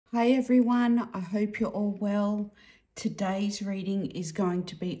Hi everyone, I hope you're all well. Today's reading is going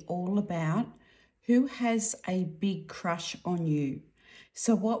to be all about who has a big crush on you.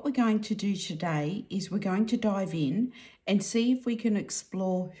 So what we're going to do today is we're going to dive in and see if we can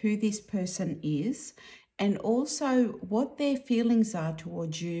explore who this person is and also what their feelings are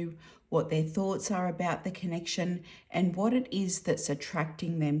towards you, what their thoughts are about the connection, and what it is that's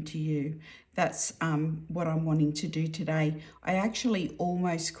attracting them to you. That's what I'm wanting to do today. I actually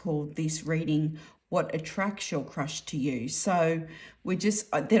almost called this reading What Attracts Your Crush to You. So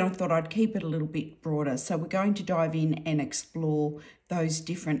then I thought I'd keep it a little bit broader. So we're going to dive in and explore those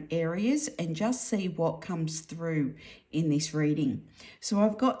different areas and just see what comes through in this reading. So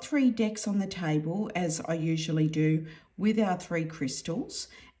I've got 3 decks on the table, as I usually do, with our 3 crystals.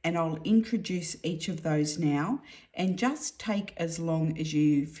 And I'll introduce each of those now and just take as long as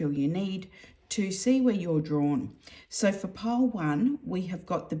you feel you need to see where you're drawn. So for pile 1, we have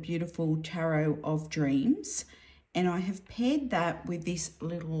got the beautiful Tarot of Dreams, and I have paired that with this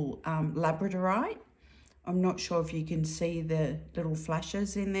little Labradorite. I'm not sure if you can see the little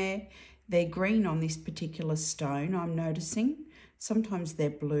flashes in there. They're green on this particular stone, I'm noticing. Sometimes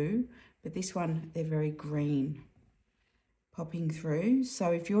they're blue, but this one, they're very green, popping through.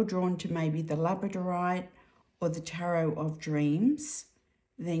 So if you're drawn to maybe the Labradorite or the Tarot of Dreams,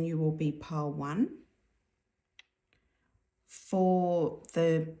 then you will be pile 1. For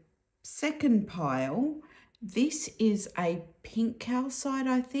the second pile, this is a pink calcite,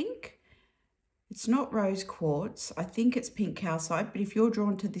 I think. It's not rose quartz. I think it's pink calcite, but if you're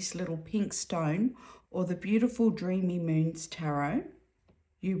drawn to this little pink stone or the beautiful Dreamy Moons Tarot,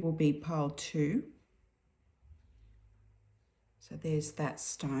 you will be pile 2. So there's that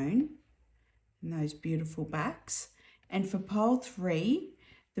stone and those beautiful backs. And for pile 3,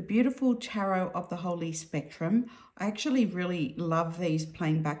 the beautiful Tarot of the Holy Spectrum. I actually really love these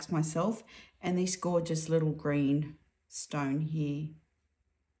plain backs myself, and this gorgeous little green stone here.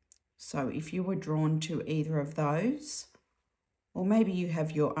 So if you were drawn to either of those, or maybe you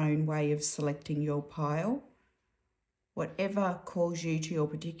have your own way of selecting your pile, whatever calls you to your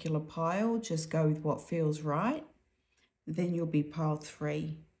particular pile, just go with what feels right. Then you'll be pile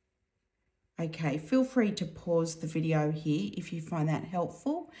 3. Okay, feel free to pause the video here if you find that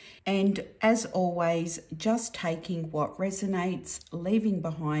helpful. And as always, just taking what resonates, leaving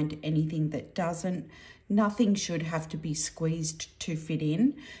behind anything that doesn't. Nothing should have to be squeezed to fit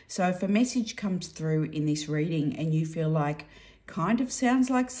in. So if a message comes through in this reading and you feel like kind of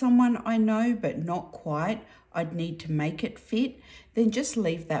sounds like someone I know, but not quite, I'd need to make it fit, then just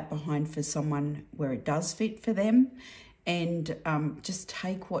leave that behind for someone where it does fit for them. And just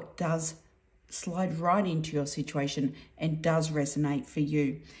take what does slide right into your situation and does resonate for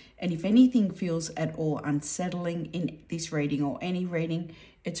you. And if anything feels at all unsettling in this reading or any reading,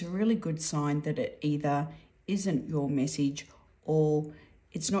 it's a really good sign that it either isn't your message or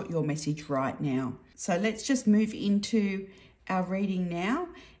it's not your message right now. So let's just move into our reading now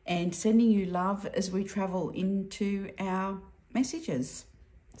and sending you love as we travel into our messages.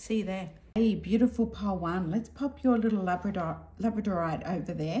 See you there. Hey, beautiful pile 1. Let's pop your little Labradorite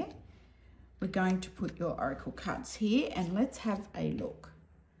over there. We're going to put your oracle cards here and let's have a look.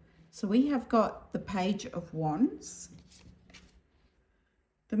 So we have got the Page of Wands,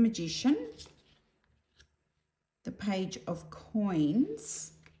 the Magician, the Page of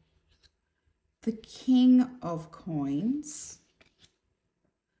Coins, the King of Coins,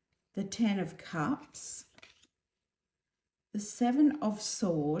 the 10 of Cups, the 7 of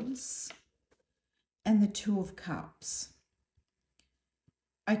Swords, and the 2 of Cups.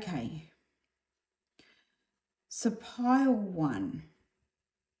 Okay. So pile 1,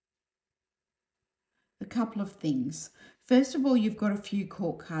 a couple of things. First of all, you've got a few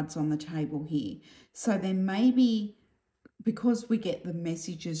court cards on the table here. So there may be, because we get the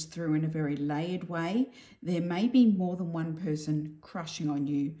messages through in a very layered way, there may be more than one person crushing on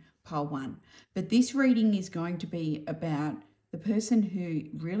you, pile 1. But this reading is going to be about the person who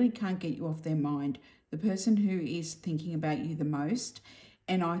really can't get you off their mind, the person who is thinking about you the most.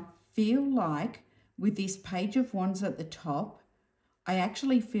 And I feel like with this Page of Wands at the top, I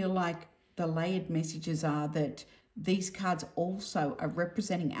actually feel like the layered messages are that these cards also are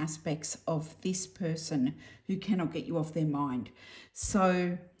representing aspects of this person who cannot get you off their mind.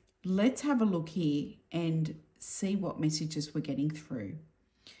 So let's have a look here and see what messages we're getting through.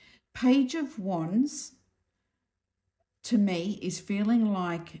 Page of Wands, to me, is feeling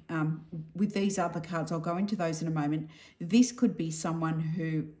like, with these other cards, I'll go into those in a moment, this could be someone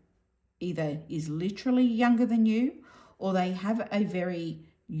who either is literally younger than you or they have a very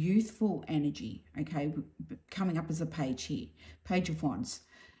youthful energy, okay, coming up as a page here, Page of Wands.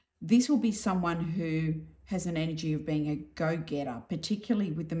 this will be someone who has an energy of being a go-getter,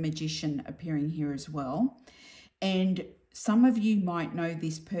 particularly with the Magician appearing here as well. And some of you might know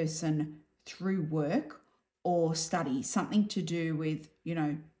this person through work or study, something to do with, you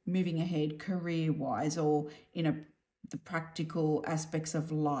know, moving ahead career-wise or in the practical aspects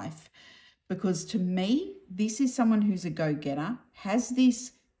of life. Because to me, this is someone who's a go-getter, has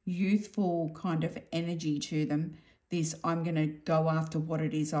this youthful kind of energy to them, this I'm going to go after what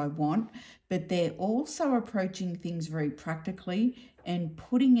it is I want, but they're also approaching things very practically and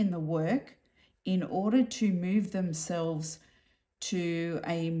putting in the work in order to move themselves to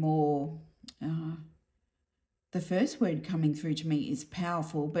a more, the first word coming through to me is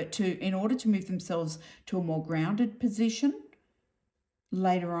powerful, but in order to move themselves to a more grounded position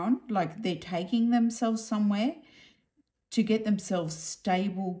later on, like they're taking themselves somewhere to get themselves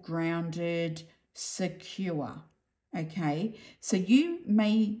stable, grounded, secure. Okay, so you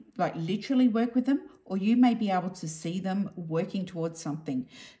may like literally work with them, or you may be able to see them working towards something.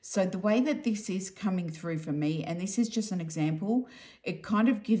 So the way that this is coming through for me, and this is just an example, it kind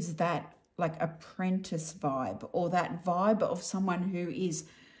of gives that like apprentice vibe, or that vibe of someone who is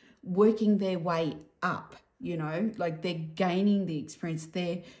working their way up, you know, like they're gaining the experience,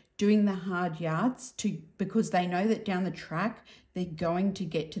 they're doing the hard yards because they know that down the track they're going to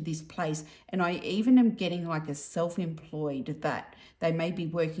get to this place. And I even am getting like a self-employed, that they may be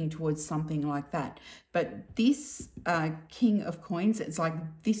working towards something like that. But this King of Coins, it's like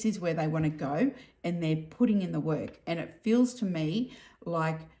this is where they want to go, and they're putting in the work. And it feels to me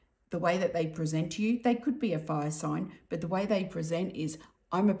like the way that they present to you, they could be a fire sign, but the way they present is,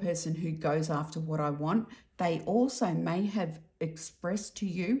 I'm a person who goes after what I want. They also may have expressed to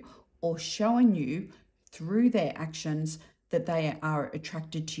you or shown you through their actions that they are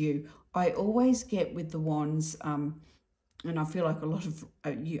attracted to you. I always get with the wands, and I feel like a lot of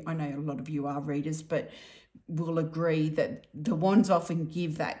you, I know a lot of you are readers, but will agree that the wands often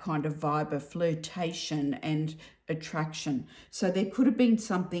give that kind of vibe of flirtation and attraction. So there could have been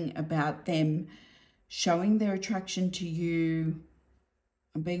something about them showing their attraction to you.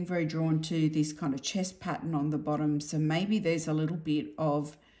 I'm being very drawn to this kind of chest pattern on the bottom. So maybe there's a little bit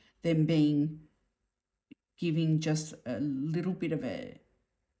of them giving just a little bit of a,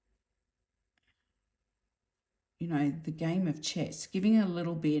 you know, the game of chess, giving a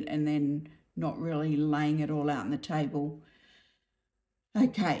little bit and then not really laying it all out on the table.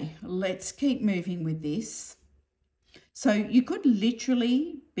 Okay, let's keep moving with this. So you could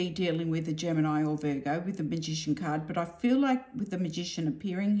literally be dealing with a Gemini or Virgo with the Magician card, but I feel like with the Magician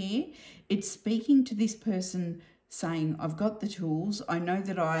appearing here, it's speaking to this person saying, I've got the tools, I know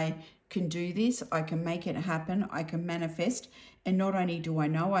that I can do this, I can make it happen, I can manifest, and not only do I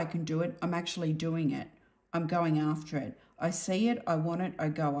know I can do it, I'm actually doing it. I'm going after it. I see it, I want it, I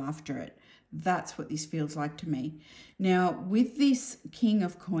go after it. That's what this feels like to me. Now, with this King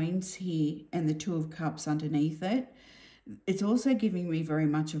of Coins here and the Two of Cups underneath it, it's also giving me very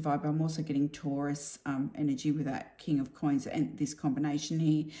much a vibe. I'm also getting Taurus energy with that King of Coins and this combination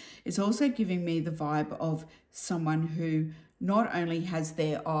here. It's also giving me the vibe of someone who not only has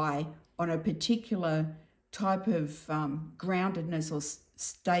their eye on a particular type of groundedness or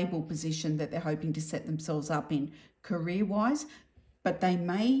stable position that they're hoping to set themselves up in career-wise, but they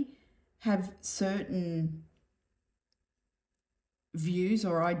may have certain views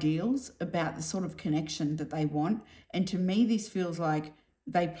or ideals about the sort of connection that they want. And to me, this feels like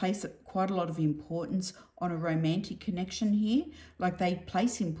they place quite a lot of importance on a romantic connection here, like they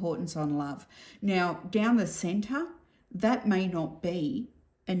place importance on love. Now, down the center, that may not be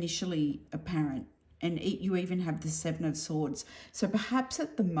initially apparent. And you even have the Seven of Swords. So perhaps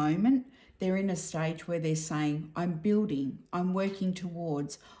at the moment, they're in a stage where they're saying, I'm building, I'm working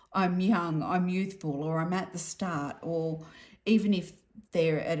towards, I'm young, I'm youthful, or I'm at the start, or even if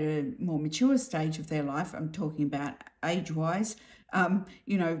they're at a more mature stage of their life, I'm talking about age-wise,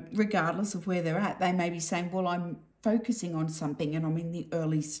 you know, regardless of where they're at, they may be saying, well, I'm focusing on something and I'm in the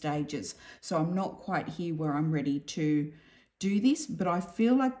early stages. So I'm not quite here where I'm ready to do this, but I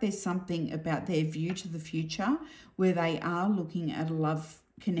feel like there's something about their view to the future where they are looking at a love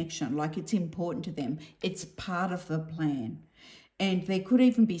connection, like it's important to them. It's part of the plan. And there could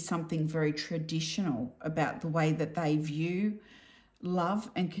even be something very traditional about the way that they view love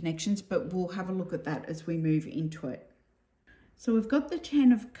and connections, but we'll have a look at that as we move into it. So we've got the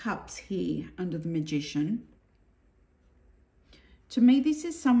Ten of Cups here under the Magician. To me, this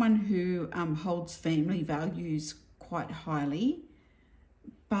is someone who holds family values quite highly,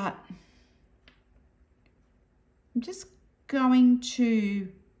 but I'm just going to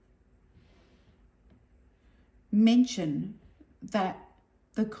mention that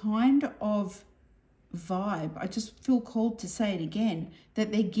the kind of vibe, I just feel called to say it again,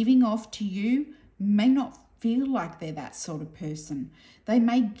 that they're giving off to you may not feel like they're that sort of person. They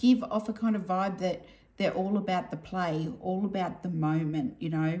may give off a kind of vibe that they're all about the play, all about the moment, you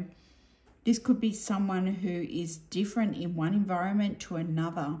know. This could be someone who is different in one environment to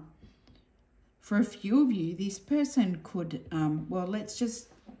another. For a few of you, this person could, well, let's just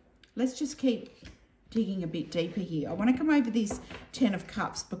keep digging a bit deeper here. I want to come over this 10 of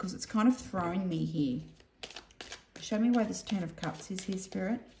Cups because it's kind of throwing me here. Show me why this 10 of Cups is here,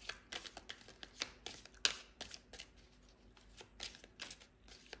 Spirit.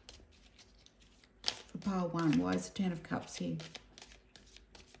 For pile 1, why is the 10 of Cups here?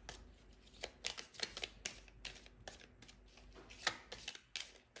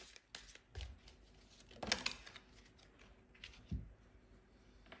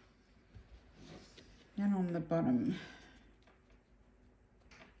 And on the bottom,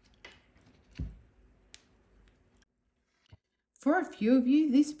 for a few of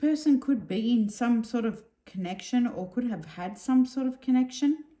you, this person could be in some sort of connection or could have had some sort of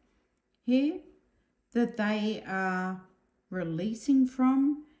connection here that they are releasing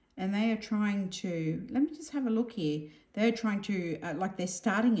from, and they are trying to, let me just have a look here. They're trying to, like they're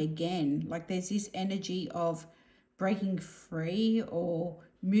starting again, like there's this energy of breaking free or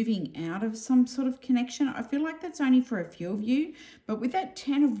moving out of some sort of connection. I feel like that's only for a few of you, but with that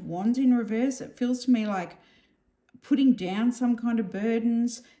 10 of Wands in reverse, it feels to me like putting down some kind of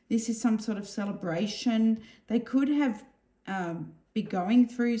burdens. This is some sort of celebration. They could have be going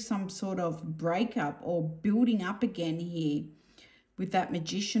through some sort of breakup or building up again here with that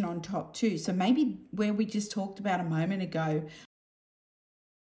Magician on top too. So maybe where we just talked about a moment ago,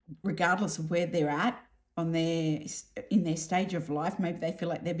 regardless of where they're at on in their stage of life, maybe they feel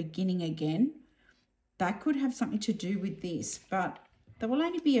like they're beginning again. That could have something to do with this, but there will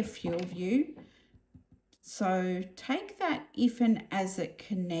only be a few of you. So take that if and as it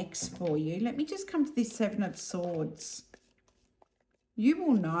connects for you. Let me just come to this 7 of Swords. You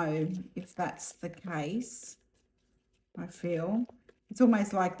will know if that's the case, I feel. It's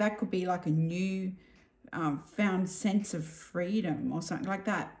almost like that could be like a new found sense of freedom or something like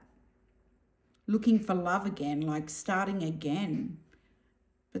that. Looking for love again, like starting again.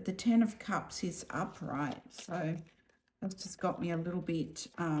 But the 10 of Cups is upright. So that's just got me a little bit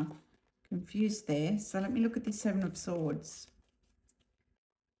confused there. So let me look at the 7 of Swords.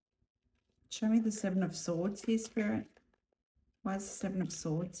 Show me the 7 of Swords here, Spirit. Why is the 7 of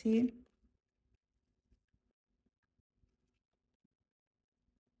Swords here?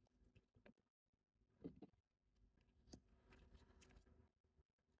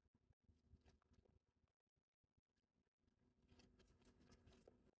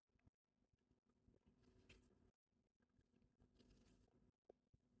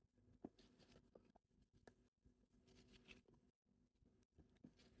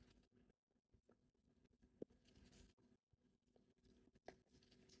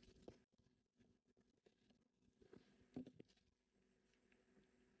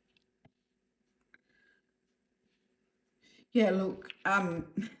 Yeah, look,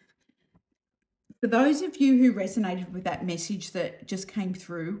 for those of you who resonated with that message that just came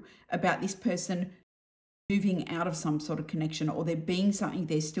through about this person moving out of some sort of connection, or there being something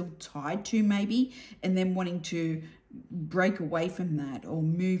they're still tied to maybe, and then wanting to break away from that or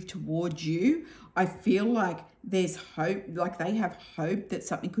move towards you, I feel like there's hope, like they have hope that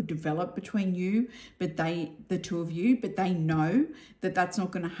something could develop between you, but the two of you, but they know that that's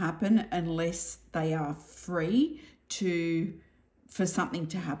not going to happen unless they are free for something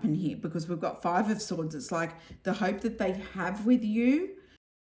to happen here, because we've got 5 of Swords. It's like the hope that they have with you.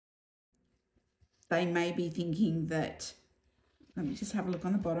 They may be thinking that, let me just have a look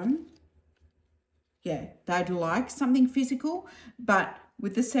on the bottom. Yeah, they'd like something physical, but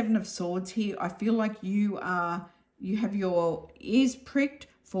with the 7 of Swords here, I feel like you have your ears pricked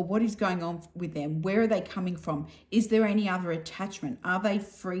for what is going on with them. Where are they coming from? Is there any other attachment? Are they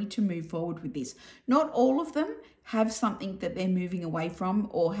free to move forward with this? Not all of them have something that they're moving away from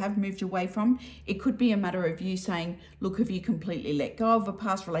or have moved away from. It could be a matter of you saying, look, have you completely let go of a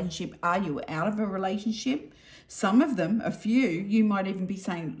past relationship? Are you out of a relationship? Some of them, a few, you might even be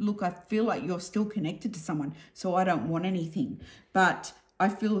saying, look, I feel like you're still connected to someone, so I don't want anything. But I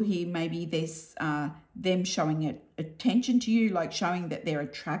feel here maybe there's them showing attention to you, like showing that they're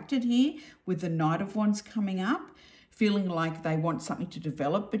attracted here with the Knight of Wands coming up, feeling like they want something to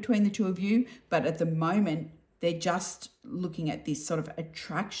develop between the two of you. But at the moment, they're just looking at this sort of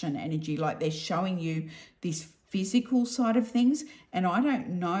attraction energy, like they're showing you this physical side of things. And I don't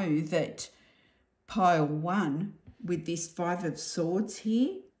know that pile 1 with this Five of Swords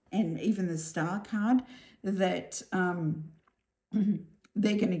here, and even the Star card, that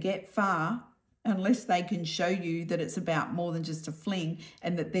they're going to get far unless they can show you that it's about more than just a fling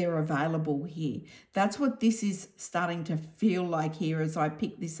and that they're available here. That's what this is starting to feel like here as I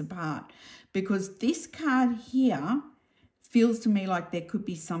pick this apart, because this card here feels to me like there could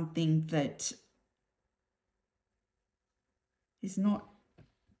be something that is not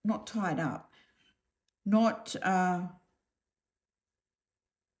tied up, not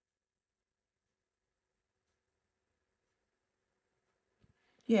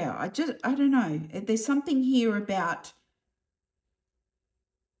yeah, I don't know. There's something here about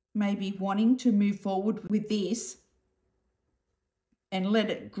maybe wanting to move forward with this and let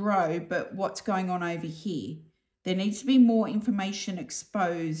it grow, but what's going on over here? There needs to be more information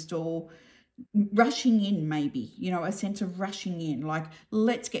exposed, or rushing in, maybe, you know, a sense of rushing in, like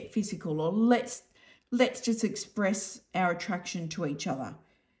let's get physical, or let's just express our attraction to each other.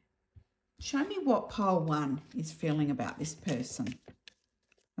 Show me what pile 1 is feeling about this person.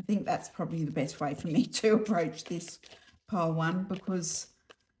 I think that's probably the best way for me to approach this, pile 1, because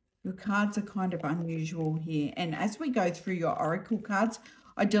your cards are kind of unusual here. And as we go through your oracle cards,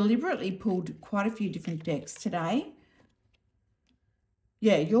 I deliberately pulled quite a few different decks today.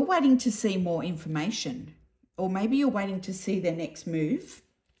 Yeah, you're waiting to see more information, or maybe you're waiting to see their next move.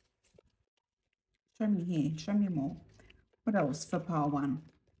 Show me here, show me more. What else for pile 1?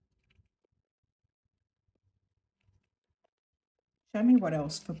 Show me what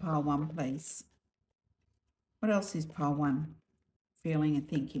else for pile 1, please. What else is pile 1 feeling and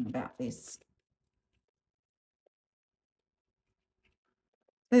thinking about this?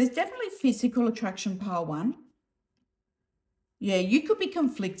 So there's definitely physical attraction, pile 1. Yeah, you could be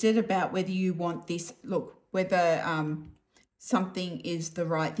conflicted about whether you want this, look, whether something is the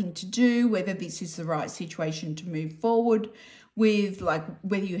right thing to do, whether this is the right situation to move forward with, like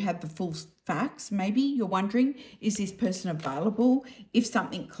whether you have the full facts. Maybe you're wondering, is this person available? If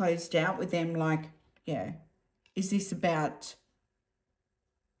something closed out with them, like, yeah, is this going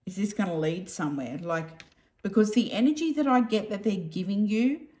to lead somewhere? Like, because the energy that I get that they're giving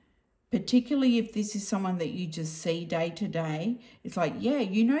you, particularly if this is someone that you just see day to day, it's like, yeah,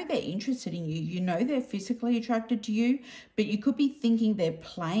 you know they're interested in you. You know they're physically attracted to you, but you could be thinking they're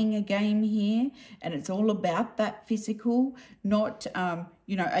playing a game here and it's all about that physical, not,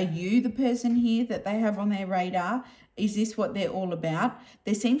 you know, are you the person here that they have on their radar? Is this what they're all about?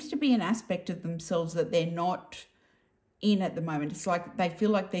 There seems to be an aspect of themselves that they're not in at the moment. It's like they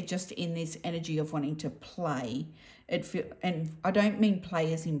feel like they're just in this energy of wanting to play. And I don't mean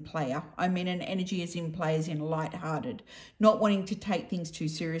play as in player. I mean an energy as in play as in lighthearted, not wanting to take things too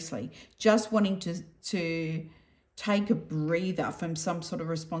seriously, just wanting to take a breather from some sort of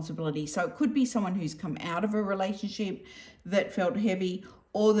responsibility. So it could be someone who's come out of a relationship that felt heavy,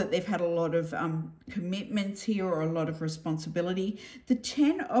 or that they've had a lot of commitments here, or a lot of responsibility. The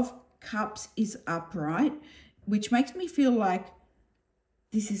 10 of Cups is upright, which makes me feel like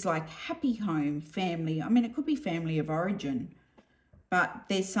this is like happy home, family. I mean, it could be family of origin, but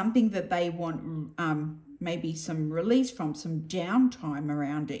there's something that they want, maybe some release from, some downtime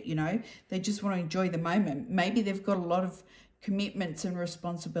around it, you know. They just want to enjoy the moment. Maybe they've got a lot of commitments and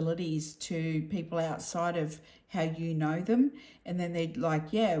responsibilities to people outside of how you know them, and then they're like,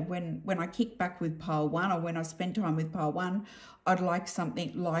 yeah, when I kick back with pile 1, or when I spend time with pile 1, I'd like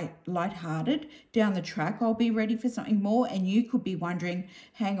something light-hearted. Down the track, I'll be ready for something more. And you could be wondering,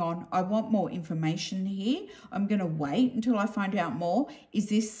 hang on, I want more information here. I'm going to wait until I find out more. Is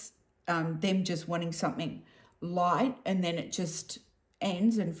this them just wanting something light and then it just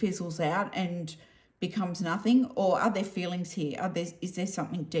ends and fizzles out and becomes nothing? Or are there feelings here? Is there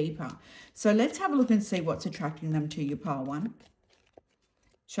something deeper? So let's have a look and see what's attracting them to you, pile 1.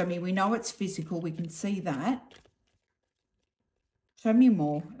 Show me. We know it's physical. We can see that. Show me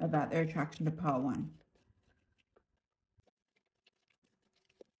more about their attraction to pile 1.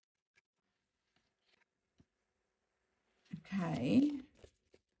 Okay.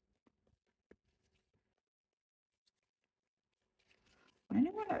 I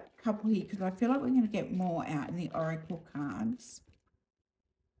only want a couple here because I feel like we're going to get more out in the oracle cards.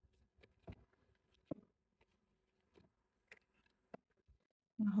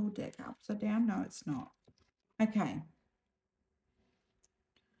 My whole deck upside down? No, it's not. Okay.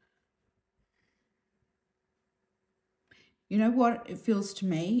 You know what? It feels to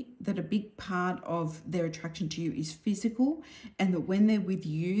me that a big part of their attraction to you is physical, and that when they're with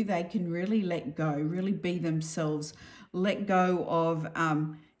you, they can really let go, really be themselves, let go of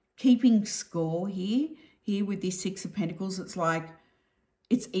keeping score here. Here with this 6 of Pentacles, it's like,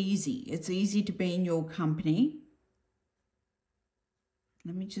 it's easy. It's easy to be in your company.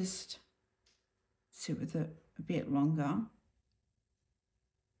 Let me just sit with it a bit longer.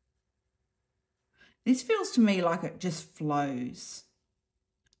 This feels to me like it just flows.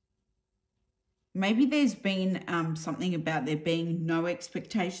 Maybe there's been something about there being no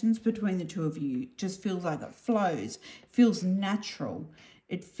expectations between the two of you. It just feels like it flows. It feels natural.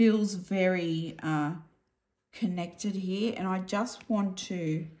 It feels very connected here. And I just want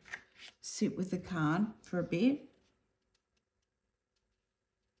to sit with the card for a bit.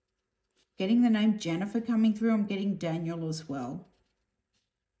 Getting the name Jennifer coming through. I'm getting Daniel as well.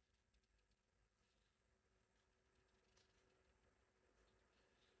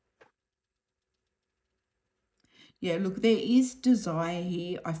 Yeah, look, there is desire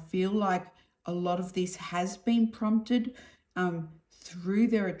here. I feel like a lot of this has been prompted through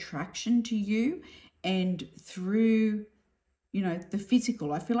their attraction to you and through, you know, the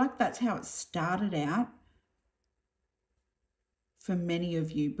physical. I feel like that's how it started out for many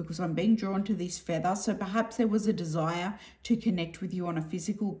of you, because I'm being drawn to this feather. So perhaps there was a desire to connect with you on a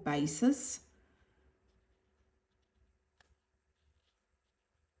physical basis.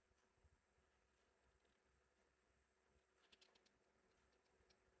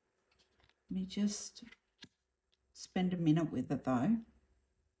 Let me just spend a minute with it though.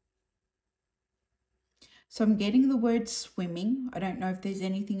 So I'm getting the word swimming. I don't know if there's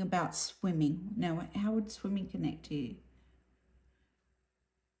anything about swimming. Now, how would swimming connect here?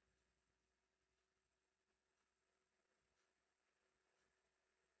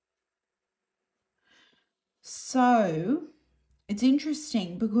 So it's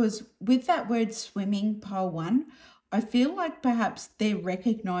interesting because with that word swimming, pile one, I feel like perhaps they're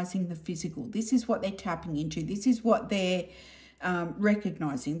recognizing the physical. This is what they're tapping into. This is what they're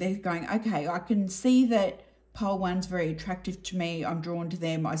recognizing. They're going, okay, I can see that pile one's very attractive to me. I'm drawn to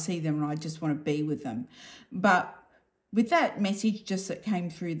them. I see them and I just want to be with them. But with that message just that came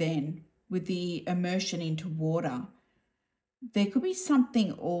through then, with the immersion into water, there could be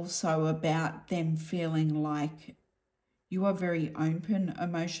something also about them feeling like you are very open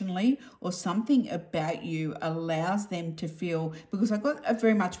emotionally, or something about you allows them to feel, because I got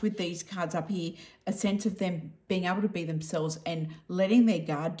very much with these cards up here, a sense of them being able to be themselves and letting their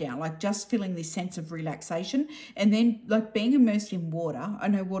guard down, like just feeling this sense of relaxation. And then like being immersed in water. I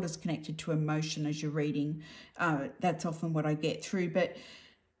know water's connected to emotion as you're reading. That's often what I get through, but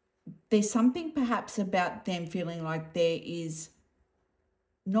there's something perhaps about them feeling like there is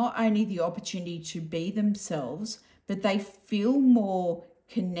not only the opportunity to be themselves, but they feel more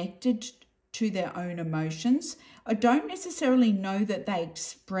connected to their own emotions. I don't necessarily know that they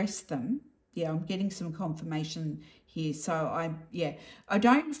express them. Yeah, I'm getting some confirmation here. So I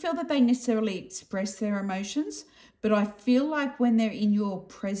don't feel that they necessarily express their emotions, but I feel like when they're in your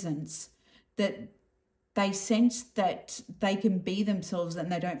presence, that they sense that they can be themselves and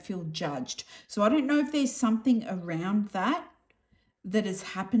they don't feel judged. So I don't know if there's something around that has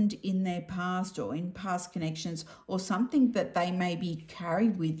happened in their past or in past connections, or something that they maybe carry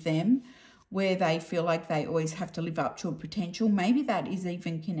with them where they feel like they always have to live up to a potential. Maybe that is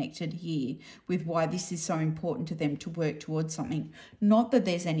even connected here with why this is so important to them to work towards something. Not that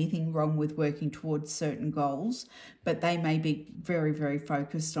there's anything wrong with working towards certain goals, but they may be very, very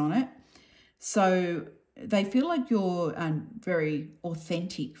focused on it. So they feel like you're very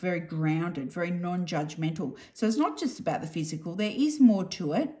authentic, very grounded, very non-judgmental. So it's not just about the physical. There is more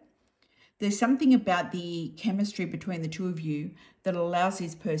to it. There's something about the chemistry between the two of you that allows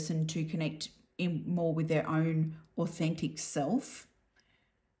this person to connect in more with their own authentic self.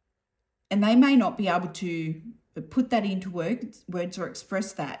 And they may not be able to put that into words or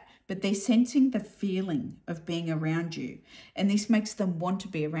express that, but they're sensing the feeling of being around you, and this makes them want to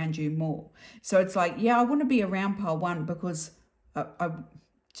be around you more. So it's like, yeah, I want to be around pile one because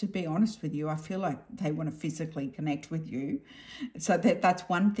to be honest with you, I feel like they want to physically connect with you. So that's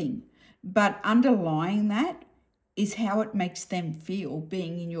one thing. But underlying that is how it makes them feel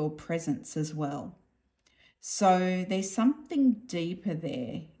being in your presence as well. So there's something deeper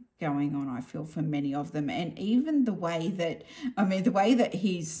there going on, I feel, for many of them. And even the way that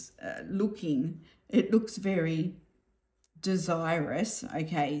he's looking, it looks very desirous.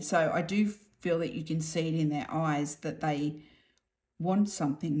 Okay, so I do feel that you can see it in their eyes that they want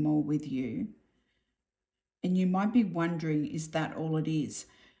something more with you. And you might be wondering, is that all it is?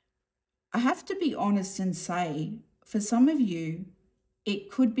 I have to be honest and say, for some of you, it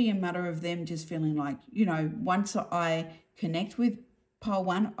could be a matter of them just feeling like, you know, once I connect with pile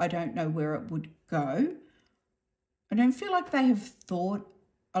one, I don't know where it would go. I don't feel like they have thought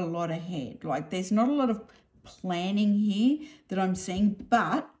a lot ahead. Like there's not a lot of planning here that I'm seeing,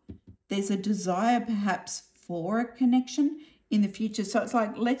 but there's a desire perhaps for a connection in the future. So it's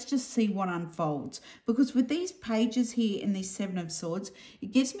like, let's just see what unfolds. Because with these pages here in this Seven of Swords,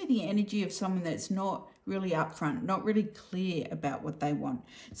 it gives me the energy of someone that's not really upfront, not really clear about what they want.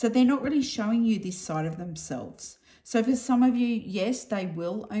 So they're not really showing you this side of themselves. So for some of you, yes, they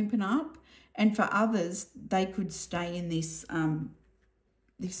will open up. And for others, they could stay in this,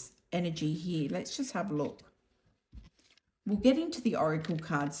 this energy here. Let's just have a look. We'll get into the oracle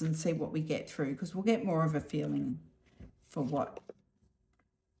cards and see what we get through, because we'll get more of a feeling for what.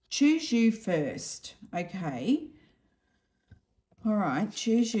 Choose you first. Okay. All right.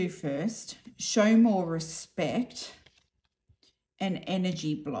 Choose you first. Show more respect. And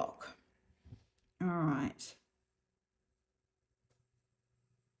energy block. All right.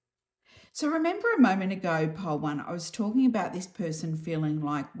 So remember a moment ago, pile one, I was talking about this person feeling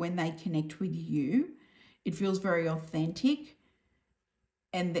like when they connect with you, it feels very authentic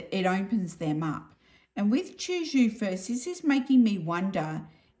and it opens them up. And with choose you first, this is making me wonder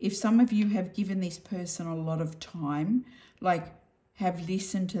if some of you have given this person a lot of time, like have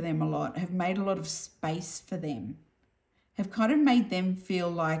listened to them a lot, have made a lot of space for them, have kind of made them feel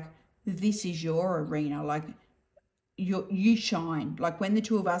like this is your arena, like you shine. Like when the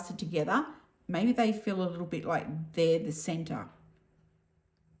two of us are together, maybe they feel a little bit like they're the center.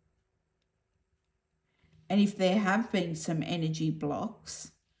 And if there have been some energy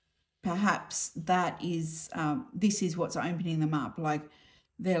blocks, perhaps that is, this is what's opening them up. Like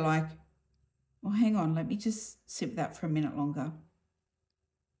they're like, well, hang on, let me just sit with that for a minute longer.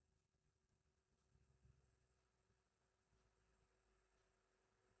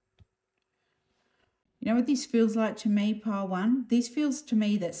 You know what this feels like to me, pile one? This feels to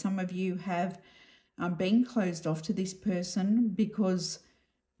me that some of you have been closed off to this person because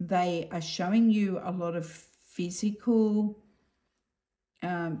they are showing you a lot of physical,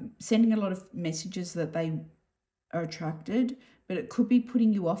 sending a lot of messages that they are attracted, but it could be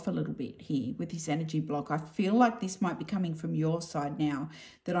putting you off a little bit here with this energy block. I feel like this might be coming from your side now,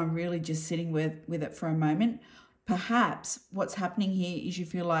 that I'm really just sitting with it for a moment. Perhaps what's happening here is you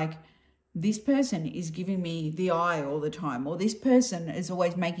feel like this person is giving me the eye all the time, or this person is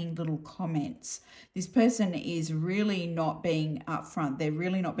always making little comments. This person is really not being upfront. They're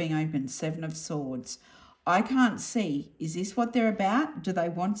really not being open. Seven of Swords. I can't see. Is this what they're about? Do they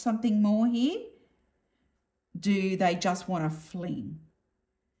want something more here? Do they just want to fling?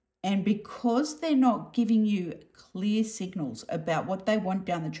 And because they're not giving you clear signals about what they want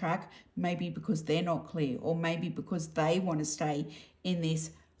down the track, maybe because they're not clear, or maybe because they want to stay in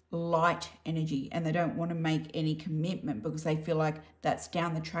this light energy and they don't want to make any commitment because they feel like that's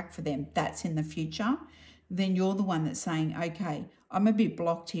down the track for them, that's in the future, then you're the one that's saying, okay, I'm a bit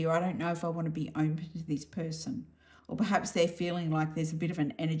blocked here. I don't know if I want to be open to this person. Or perhaps they're feeling like there's a bit of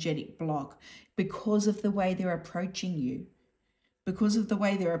an energetic block because of the way they're approaching you. Because of the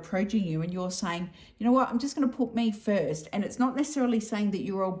way they're approaching you, and you're saying, you know what, I'm just going to put me first. And it's not necessarily saying that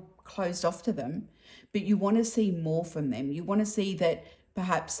you're all closed off to them, but you want to see more from them. You want to see that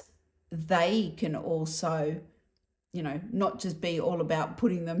perhaps they can also, you know, not just be all about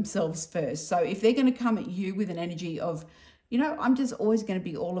putting themselves first. So if they're going to come at you with an energy of, you know, I'm just always going to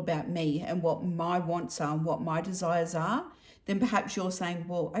be all about me and what my wants are and what my desires are, then perhaps you're saying,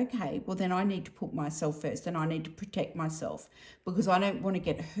 well, okay, well then I need to put myself first and I need to protect myself because I don't want to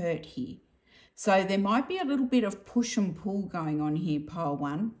get hurt here. So there might be a little bit of push and pull going on here, pile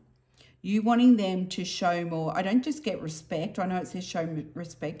one. You wanting them to show more. I don't just get respect. I know it says show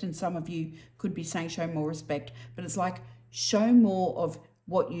respect, and some of you could be saying show more respect, but it's like show more of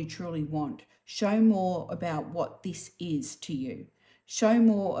what you truly want. Show more about what this is to you. Show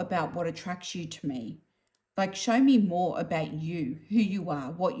more about what attracts you to me. Like show me more about you, who you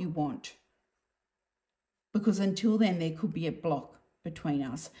are, what you want. Because until then, there could be a block between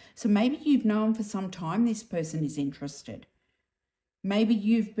us. So maybe you've known for some time this person is interested. Maybe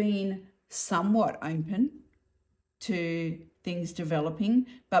you've been somewhat open to things developing,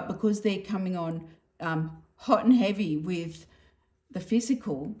 but because they're coming on hot and heavy with the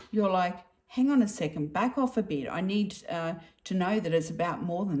physical, you're like, hang on a second, back off a bit. I need to know that it's about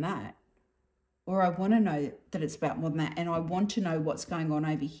more than that. Or I want to know that it's about more than that. And I want to know what's going on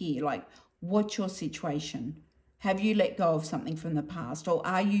over here. Like, what's your situation? Have you let go of something from the past? Or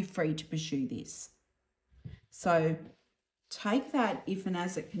are you free to pursue this? So take that if and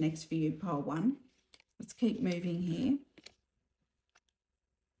as it connects for you, pile one. Let's keep moving here.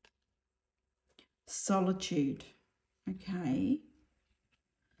 Solitude. Okay.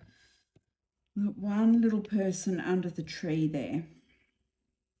 We've got one little person under the tree there.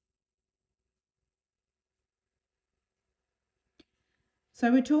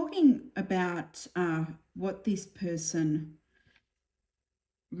 So we're talking about what this person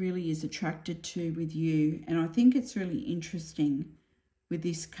really is attracted to with you. And I think it's really interesting with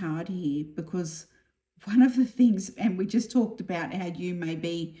this card here, because one of the things, and we just talked about how you may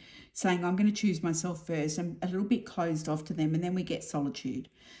be saying, I'm going to choose myself first, and a little bit closed off to them, and then we get solitude.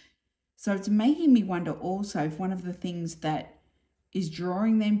 So it's making me wonder also if one of the things that is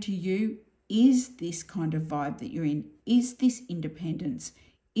drawing them to you is this kind of vibe that you're in, is this independence,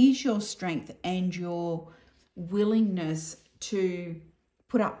 is your strength and your willingness to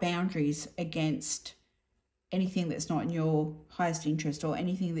put up boundaries against anything that's not in your highest interest, or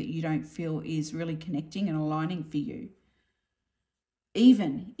anything that you don't feel is really connecting and aligning for you.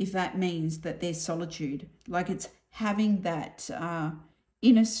 Even if that means that there's solitude, like it's having that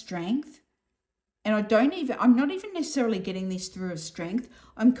inner strength. And I'm not even necessarily getting this through as strength.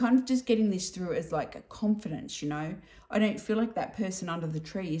 I'm kind of just getting this through as like a confidence, you know. I don't feel like that person under the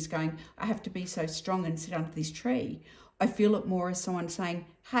tree is going, I have to be so strong and sit under this tree. I feel it more as someone saying,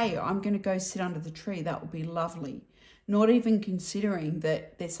 hey, I'm going to go sit under the tree. That would be lovely. Not even considering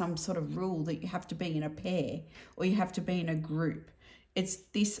that there's some sort of rule that you have to be in a pair or you have to be in a group. It's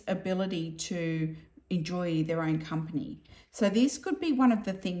this ability to enjoy their own company. So this could be one of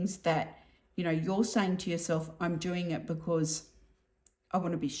the things that, you know, you're saying to yourself, I'm doing it because I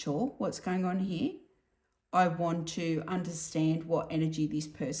want to be sure what's going on here. I want to understand what energy this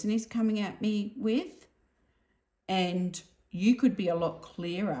person is coming at me with. And you could be a lot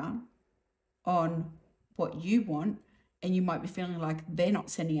clearer on what you want, and you might be feeling like they're not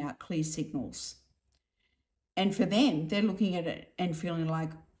sending out clear signals. And for them, they're looking at it and feeling like,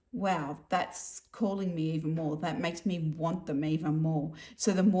 wow, that's calling me even more. That makes me want them even more.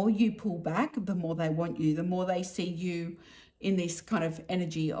 So the more you pull back, the more they want you, the more they see you in this kind of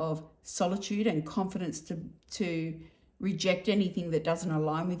energy of solitude and confidence to reject anything that doesn't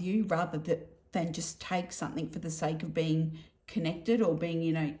align with you, rather than just take something for the sake of being connected or being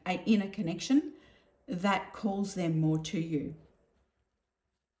in a connection. That calls them more to you.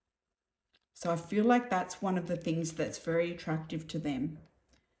 So I feel like that's one of the things that's very attractive to them.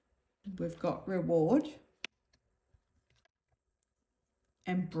 We've got reward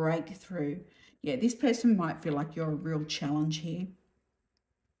and breakthrough. Yeah, this person might feel like you're a real challenge here.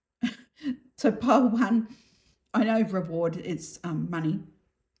 So pile one, I know reward is money,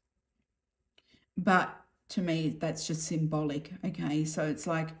 but to me that's just symbolic. Okay, so it's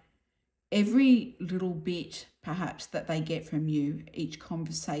like every little bit perhaps that they get from you, each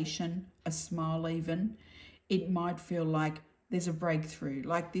conversation, a smile even, it might feel like there's a breakthrough,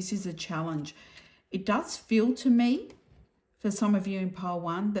 like this is a challenge. It does feel to me, for some of you in pile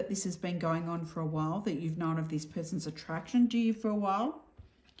one, that this has been going on for a while, that you've known of this person's attraction to you for a while,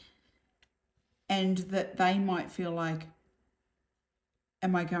 and that they might feel like,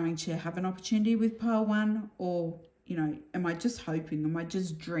 am I going to have an opportunity with pile one, or, you know, am I just hoping, am I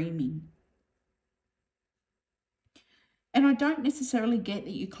just dreaming? And I don't necessarily get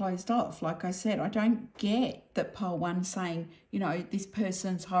that you closed off. Like I said, I don't get that pile one saying, you know, this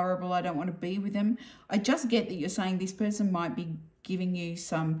person's horrible, I don't want to be with them. I just get that you're saying this person might be giving you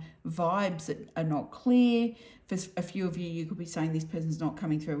some vibes that are not clear. For a few of you, you could be saying this person's not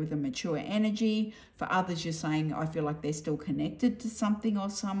coming through with a mature energy. For others, you're saying, I feel like they're still connected to something or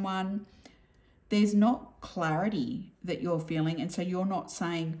someone. There's not clarity that you're feeling. And so you're not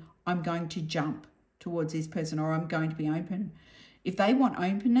saying, I'm going to jump towards this person, or I'm going to be open. If they want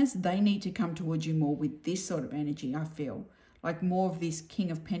openness, they need to come towards you more with this sort of energy. I feel like more of this King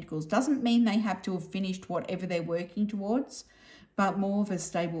of Pentacles. Doesn't mean they have to have finished whatever they're working towards, but more of a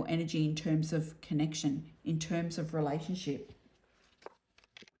stable energy in terms of connection, in terms of relationship.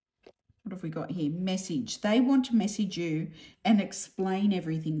 What have we got here? Message. They want to message you and explain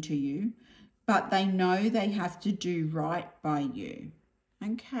everything to you, but they know they have to do right by you.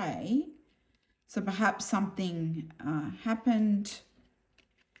 Okay. So perhaps something happened.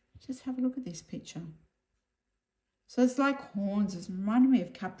 Just have a look at this picture. So it's like horns. It's reminding me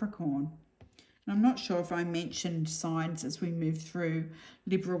of Capricorn. And I'm not sure if I mentioned signs as we moved through.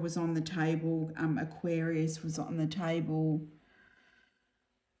 Libra was on the table. Aquarius was on the table.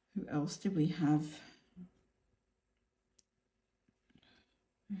 Who else did we have?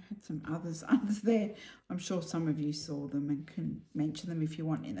 I had some others under there. I'm sure some of you saw them and can mention them if you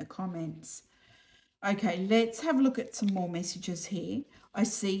want in the comments. Okay, let's have a look at some more messages here. I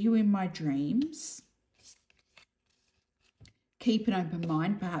see you in my dreams. Keep an open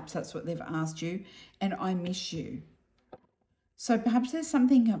mind. Perhaps that's what they've asked you. And I miss you. So perhaps there's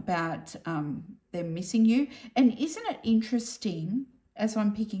something about them missing you. And isn't it interesting, as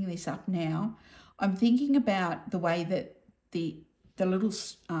I'm picking this up now, I'm thinking about the way that the the little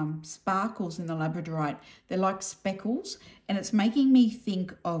sparkles in the Labradorite, they're like speckles, and it's making me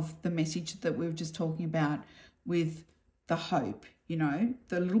think of the message that we were just talking about with the hope, you know,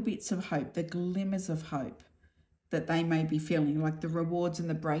 the little bits of hope, the glimmers of hope that they may be feeling, like the rewards and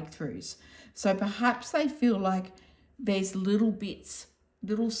the breakthroughs. So perhaps they feel like there's little bits,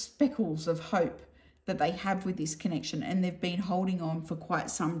 little speckles of hope that they have with this connection, and they've been holding on for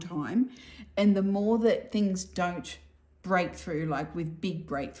quite some time. And the more that things don't break through, like with big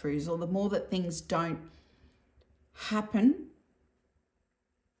breakthroughs, or the more that things don't happen,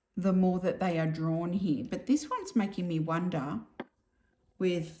 the more that they are drawn here. But this one's making me wonder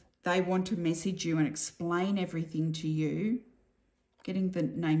with they want to message you and explain everything to you, getting the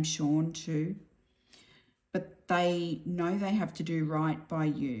name Sean too, but they know they have to do right by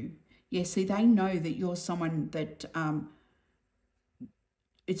you. Yeah, see, they know that you're someone that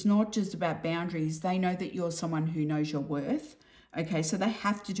it's not just about boundaries. They know that you're someone who knows your worth. Okay, so they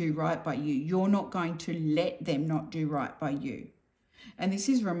have to do right by you. You're not going to let them not do right by you. And this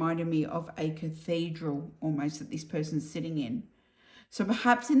is reminding me of a cathedral almost that this person's sitting in. So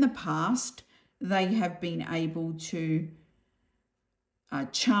perhaps in the past, they have been able to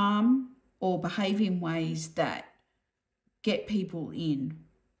charm or behave in ways that get people in.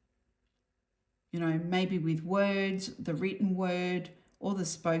 You know, maybe with words, the written word or the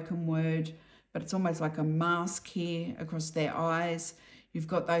spoken word, but it's almost like a mask here across their eyes. You've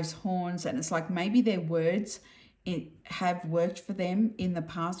got those horns, and it's like maybe their words have worked for them in the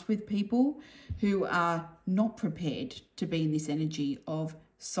past with people who are not prepared to be in this energy of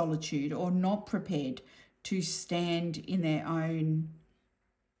solitude, or not prepared to stand in their own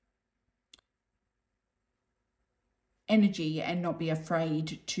energy and not be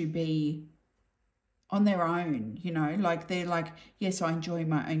afraid to be on their own, you know, like they're like, yes, I enjoy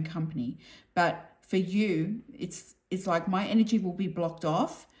my own company. But for you, it's like my energy will be blocked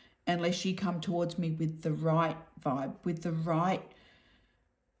off unless you come towards me with the right vibe, with the right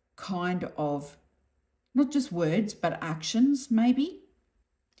kind of, not just words, but actions maybe.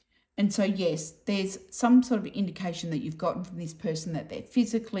 And so, yes, there's some sort of indication that you've gotten from this person that they're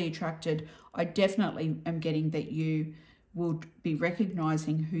physically attracted. I definitely am getting that you would be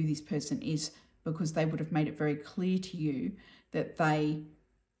recognizing who this person is, because they would have made it very clear to you that they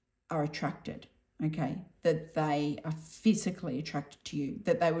are attracted, okay? That they are physically attracted to you,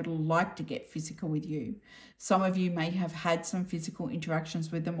 that they would like to get physical with you. Some of you may have had some physical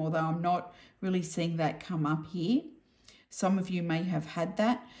interactions with them, although I'm not really seeing that come up here. Some of you may have had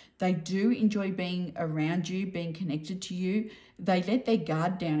that. They do enjoy being around you, being connected to you. They let their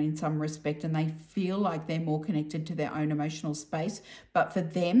guard down in some respect, and they feel like they're more connected to their own emotional space. But for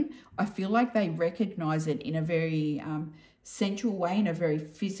them, I feel like they recognize it in a very sensual way, in a very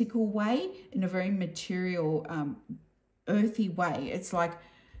physical way, in a very material, earthy way. It's like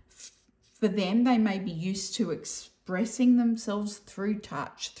for them, they may be used to expressing themselves through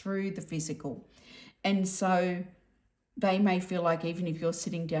touch, through the physical. And so they may feel like, even if you're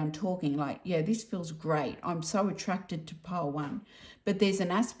sitting down talking, like, yeah, this feels great. I'm so attracted to pile one. But there's an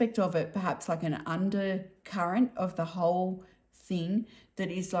aspect of it, perhaps like an undercurrent of the whole thing,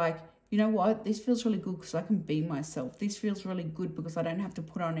 that is like, you know what, this feels really good because I can be myself. This feels really good because I don't have to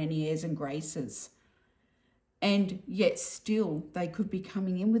put on any airs and graces. And yet still they could be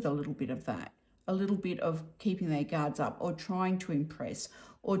coming in with a little bit of that, a little bit of keeping their guards up, or trying to impress,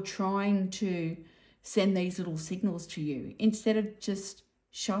 or trying to send these little signals to you instead of just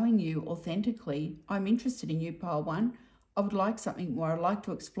showing you authentically, I'm interested in you, pile one. I would like something more. I'd like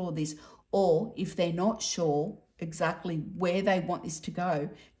to explore this. Or if they're not sure exactly where they want this to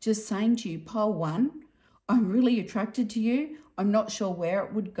go, just saying to you, pile one, I'm really attracted to you. I'm not sure where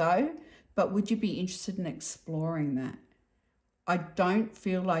it would go, but would you be interested in exploring that? I don't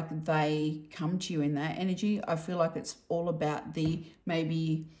feel like they come to you in that energy. I feel like it's all about the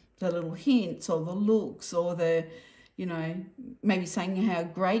maybe the little hints or the looks, or the, you know, maybe saying how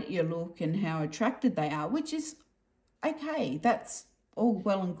great you look and how attracted they are, which is okay. That's all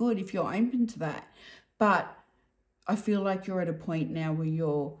well and good if you're open to that. But I feel like you're at a point now where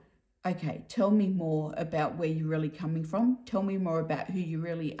you're, okay, tell me more about where you're really coming from. Tell me more about who you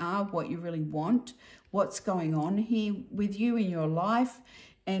really are, what you really want, what's going on here with you in your life,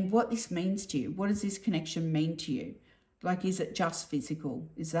 and what this means to you. What does this connection mean to you? Like, is it just physical?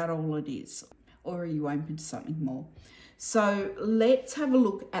 Is that all it is? Or are you open to something more? So let's have a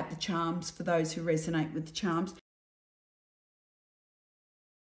look at the charms for those who resonate with the charms.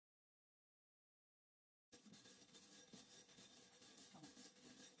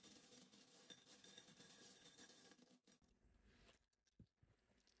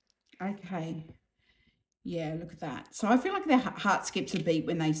 Okay. Yeah, look at that. So I feel like their heart skips a beat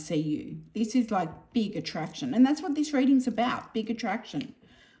when they see you. This is like big attraction. And that's what this reading's about, big attraction.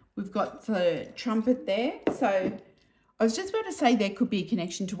 We've got the trumpet there. So I was just about to say there could be a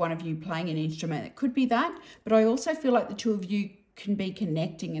connection to one of you playing an instrument. It could be that. But I also feel like the two of you can be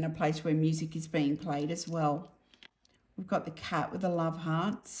connecting in a place where music is being played as well. We've got the cat with a love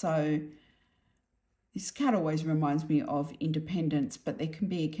heart. So this cat always reminds me of independence, but there can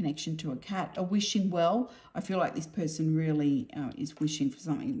be a connection to a cat. A wishing well. I feel like this person really is wishing for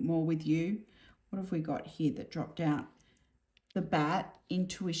something more with you. What have we got here that dropped out? The bat,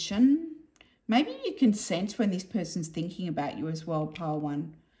 intuition. Maybe you can sense when this person's thinking about you as well, pile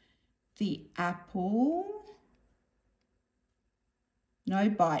one. The apple. No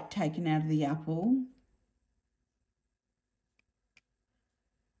bite taken out of the apple.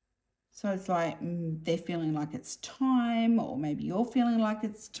 So it's like they're feeling like it's time, or maybe you're feeling like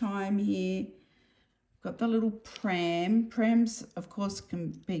it's time here. Got the little pram. Prams, of course, can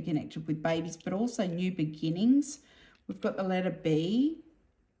be connected with babies, but also new beginnings. We've got the letter B.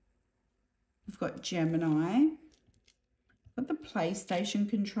 We've got Gemini. Got the PlayStation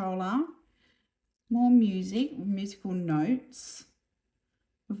controller. More music, musical notes.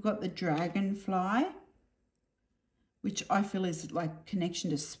 We've got the dragonfly, which I feel is like connection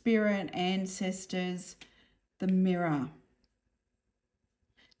to spirit, ancestors, the mirror.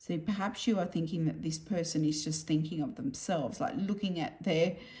 So perhaps you are thinking that this person is just thinking of themselves, like looking at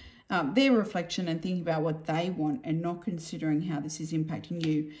their reflection and thinking about what they want and not considering how this is impacting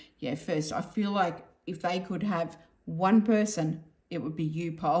you. Yeah, first, I feel like if they could have one person, it would be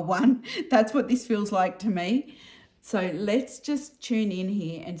you, pile one. That's what this feels like to me. So let's just tune in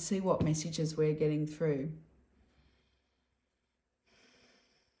here and see what messages we're getting through.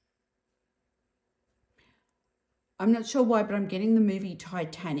 I'm not sure why, but I'm getting the movie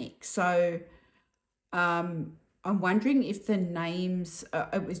Titanic. So I'm wondering if the names,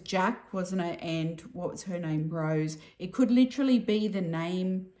 it was Jack, wasn't it? And what was her name? Rose. It could literally be the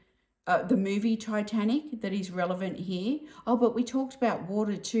name, the movie Titanic that is relevant here. Oh, but we talked about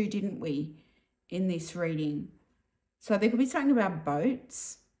water too, didn't we, in this reading? So there could be something about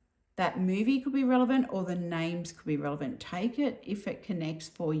boats. That movie could be relevant, or the names could be relevant. Take it if it connects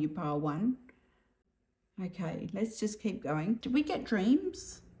for you, pile one. Okay, let's just keep going. Did we get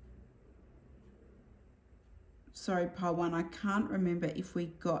dreams? Sorry, pile one, I can't remember if we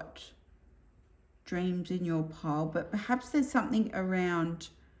got dreams in your pile, but perhaps there's something around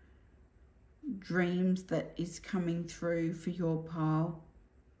dreams that is coming through for your pile.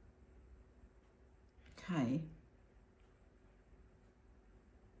 Okay.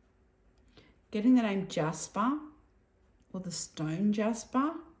 Getting the name Jasper, or the stone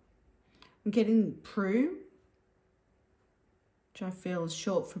Jasper. I'm getting Prue, which I feel is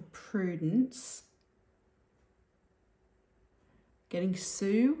short for prudence. Getting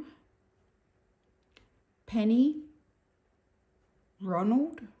Sue, Penny,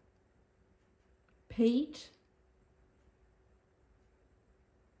 Ronald, Pete.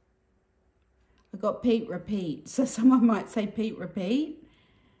 I got Pete repeat, so someone might say Pete repeat.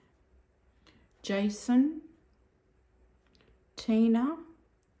 Jason, Tina,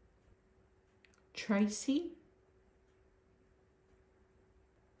 Tracy.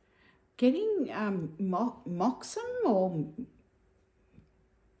 Getting Moxum or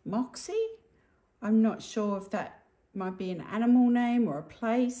Moxie. I'm not sure if that might be an animal name or a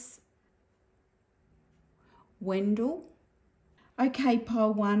place. Wendell. Okay,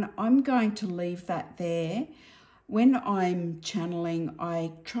 pile one, I'm going to leave that there. When I'm channeling,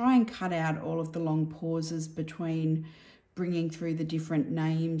 I try and cut out all of the long pauses between bringing through the different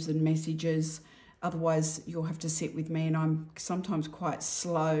names and messages. Otherwise, you'll have to sit with me, and I'm sometimes quite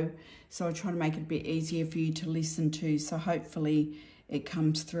slow. So I try to make it a bit easier for you to listen to. So hopefully it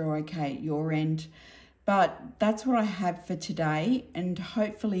comes through okay at your end. But that's what I have for today, and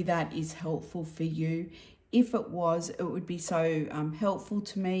hopefully that is helpful for you. If it was, it would be so helpful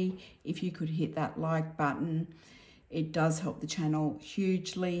to me if you could hit that like button. It does help the channel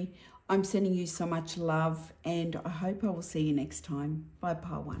hugely. I'm sending you so much love, and I hope I will see you next time. Bye,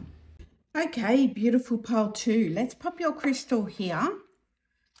 pile one. Okay, beautiful pile two. Let's pop your crystal here.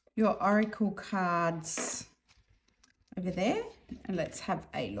 Your oracle cards over there, and let's have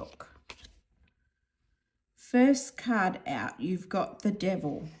a look. First card out, you've got the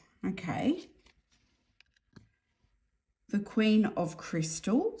Devil. Okay. The Queen of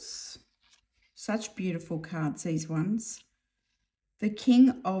Crystals. Such beautiful cards, these ones. The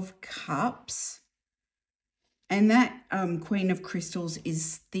King of Cups. And that Queen of Crystals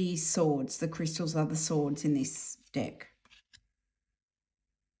is the swords. The crystals are the swords in this deck.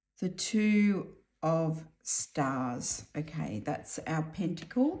 The Two of stars. Okay, that's our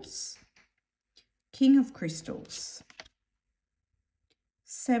pentacles. King of crystals.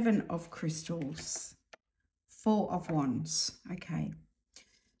 Seven of crystals. Four of wands. Okay.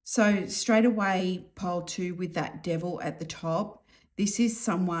 So straight away, pile 2 with that devil at the top. This is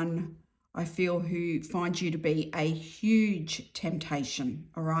someone I feel who finds you to be a huge temptation,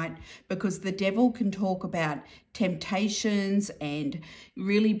 all right? Because the devil can talk about temptations and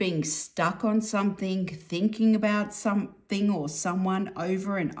really being stuck on something, thinking about something or someone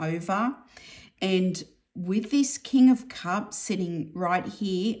over and over. And with this King of Cups sitting right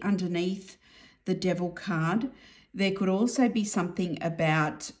here underneath the devil card, there could also be something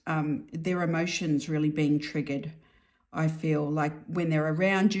about their emotions really being triggered. I feel like when they're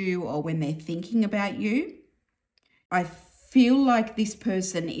around you or when they're thinking about you, I feel like this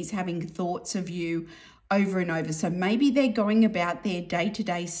person is having thoughts of you over and over. So maybe they're going about their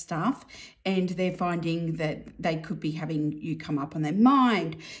day-to-day stuff and they're finding that they could be having you come up on their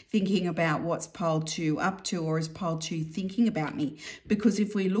mind, thinking about what's pile 2 up to, or is pile 2 thinking about me? Because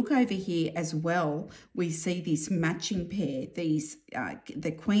if we look over here as well, we see this matching pair, these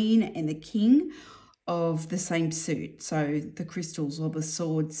the Queen and the King of the same suit. So the crystals or the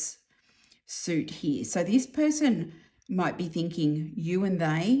swords suit here. So this person might be thinking you and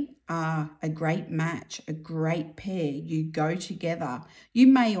they are a great match, a great pair. You go together. You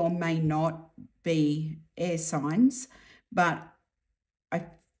may or may not be air signs, but I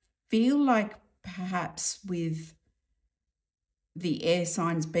feel like perhaps with the air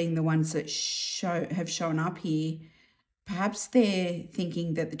signs being the ones that have shown up here, perhaps they're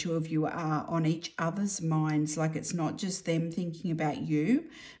thinking that the two of you are on each other's minds, like it's not just them thinking about you.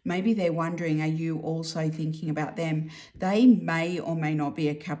 Maybe they're wondering, are you also thinking about them? They may or may not be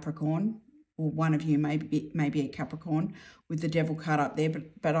a Capricorn, or one of you may be a Capricorn with the devil card up there,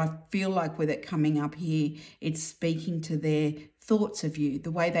 but I feel like with it coming up here, it's speaking to their thoughts of you,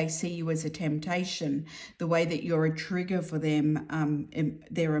 the way they see you as a temptation, the way that you're a trigger for them,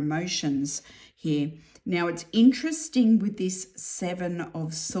 their emotions here. Now, it's interesting with this 7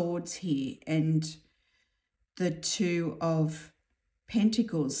 of Swords here and the 2 of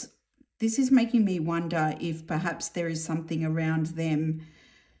Pentacles. This is making me wonder if perhaps there is something around them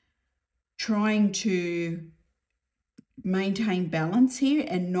trying to maintain balance here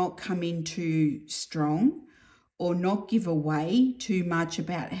and not come in too strong, or not give away too much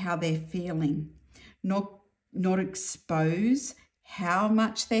about how they're feeling, not expose how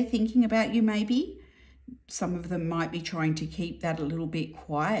much they're thinking about you maybe. Some of them might be trying to keep that a little bit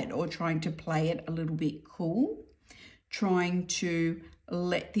quiet, or trying to play it a little bit cool, trying to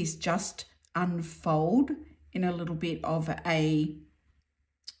let this just unfold in a little bit of a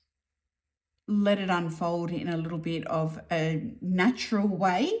natural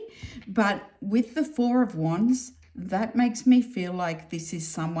way. But with the 4 of Wands, that makes me feel like this is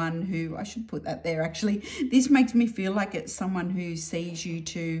someone who, I should put that there actually, this makes me feel like it's someone who sees you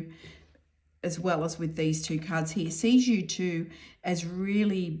two, as well as with these 2 cards here, sees you two as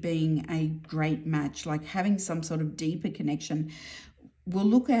really being a great match, like having some sort of deeper connection. We'll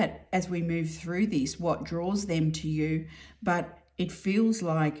look at, as we move through this, what draws them to you, but it feels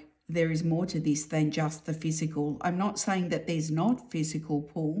like there is more to this than just the physical. I'm not saying that there's not physical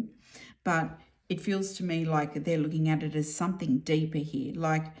pull, but it feels to me like they're looking at it as something deeper here,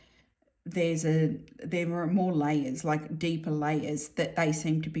 like there are more layers, like deeper layers that they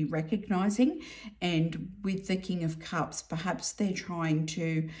seem to be recognizing. And with the King of Cups, perhaps they're trying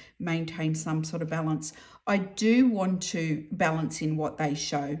to maintain some sort of balance. I do want to balance in what they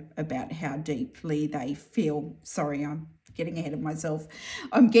show about how deeply they feel. Sorry, I'm getting ahead of myself.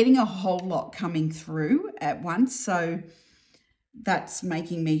 I'm getting a whole lot coming through at once, so that's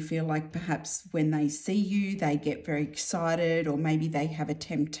making me feel like perhaps when they see you, they get very excited, or maybe they have a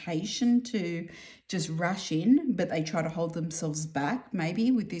temptation to just rush in, but they try to hold themselves back,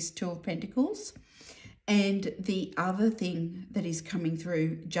 maybe with this 2 of Pentacles. And the other thing that is coming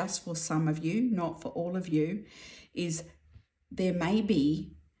through, just for some of you, not for all of you, is there may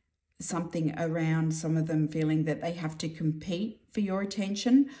be something around some of them feeling that they have to compete for your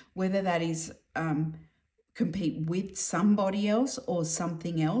attention, whether that is compete with somebody else or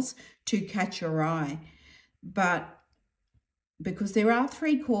something else to catch your eye. But because there are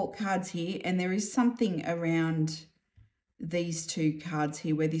 3 court cards here, and there is something around these 2 cards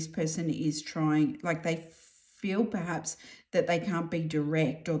here where this person is trying, like they feel perhaps that they can't be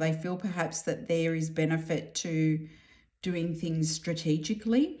direct, or they feel perhaps that there is benefit to doing things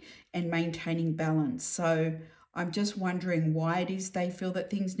strategically and maintaining balance. So I'm just wondering why it is they feel that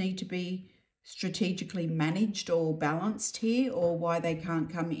things need to be strategically managed or balanced here, or why they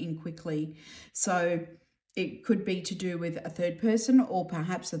can't come in quickly. So it could be to do with a third person or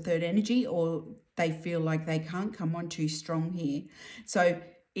perhaps a third energy, or they feel like they can't come on too strong here. So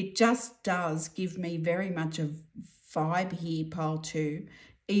it just does give me very much a vibe here, pile 2,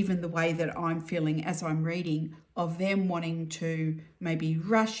 even the way that I'm feeling as I'm reading, of them wanting to maybe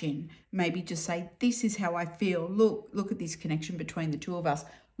rush in, maybe just say, this is how I feel. Look at this connection between the two of us.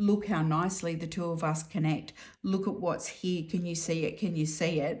 Look how nicely the two of us connect. Look at what's here. Can you see it? Can you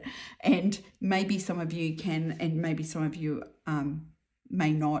see it? And maybe some of you can, and maybe some of you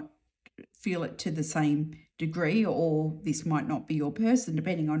may not feel it to the same degree, or this might not be your person,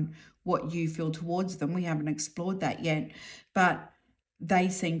 depending on what you feel towards them. We haven't explored that yet, but they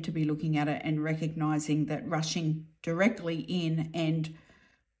seem to be looking at it and recognizing that rushing directly in and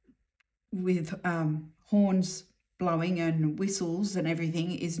with horns blowing and whistles and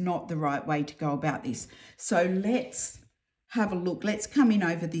everything is not the right way to go about this. So let's have a look. Let's come in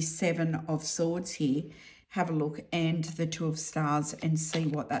over this 7 of Swords here, have a look, and the 2 of Stars, and see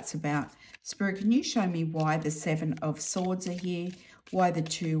what that's about. Spirit, can you show me why the 7 of Swords are here, why the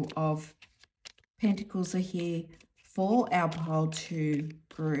 2 of Pentacles are here for our pile 2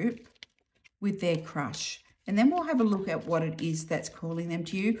 group with their crush? And then we'll have a look at what it is that's calling them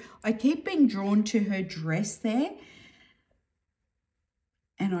to you. I keep being drawn to her dress there,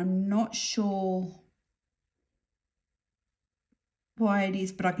 and I'm not sure why it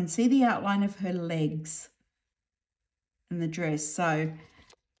is, but I can see the outline of her legs and the dress. So,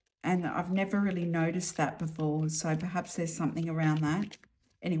 and I've never really noticed that before, so perhaps there's something around that.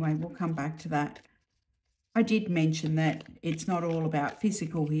 Anyway, we'll come back to that. I did mention that it's not all about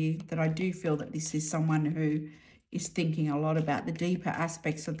physical here, that I do feel that this is someone who is thinking a lot about the deeper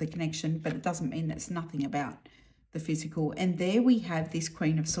aspects of the connection, but it doesn't mean that it's nothing about the physical. And there we have this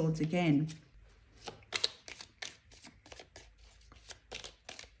Queen of Swords again.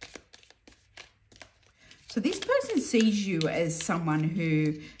 So this person sees you as someone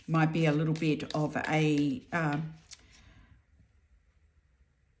who might be a little bit of a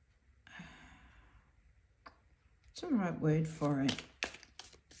what's the right word for it?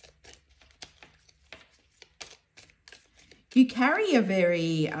 You carry a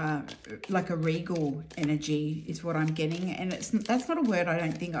very, like a regal energy is what I'm getting. And that's not a word I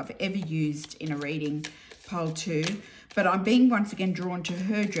don't think I've ever used in a reading, pile 2. But I'm being once again drawn to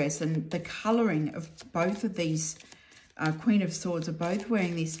her dress, and the colouring of both of these Queen of Swords are both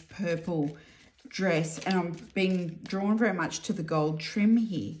wearing this purple dress. And I'm being drawn very much to the gold trim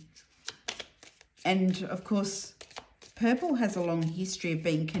here. And of course, purple has a long history of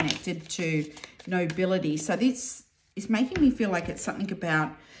being connected to nobility. So this is making me feel like it's something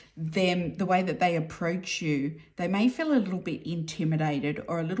about them, the way that they approach you. They may feel a little bit intimidated,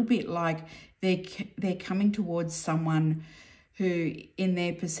 or a little bit like they're coming towards someone who, in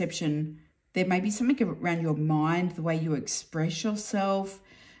their perception, there may be something around your mind, the way you express yourself,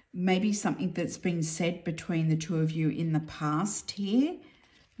 maybe something that's been said between the two of you in the past here.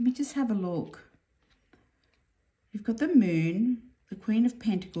 Let me just have a look. You've got the Moon, the Queen of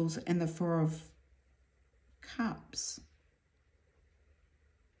Pentacles, and the 4 of Cups.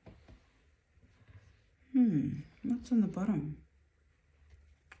 What's on the bottom?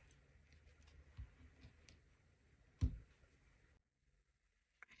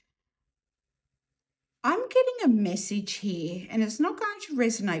 I'm getting a message here, and it's not going to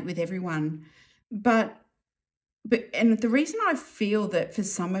resonate with everyone, but and the reason I feel that for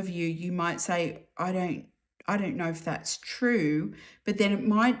some of you, you might say, I don't know if that's true, but then it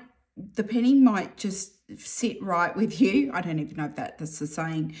might, the penny might just sit right with you. I don't even know if that's the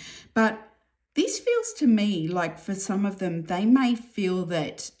saying, but this feels to me like for some of them, they may feel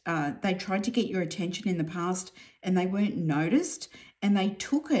that they tried to get your attention in the past and they weren't noticed, and they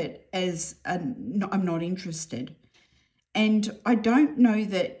took it as I'm not interested. And I don't know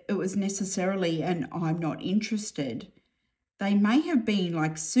that it was necessarily an I'm not interested. They may have been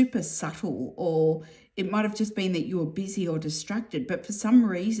like super subtle, or it might have just been that you were busy or distracted, but for some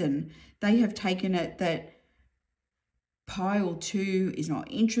reason they have taken it that pile 2 is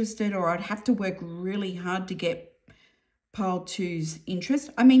not interested, or I'd have to work really hard to get pile 2's interest.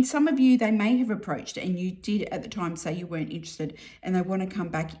 I mean, some of you, they may have approached and you did at the time say you weren't interested, and they want to come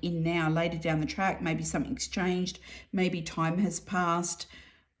back in now later down the track. Maybe something's changed, maybe time has passed,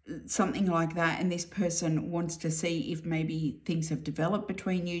 something like that, and this person wants to see if maybe things have developed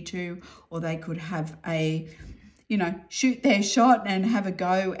between you two, or they could have a, you know, shoot their shot and have a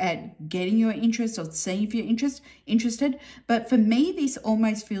go at getting your interest or seeing if you're interested. But for me, this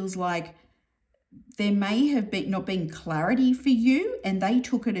almost feels like there may have been not been clarity for you, and they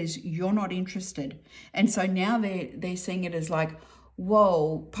took it as you're not interested. And so now they're seeing it as like,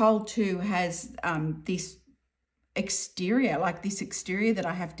 whoa, pole 2 has this exterior, like this exterior that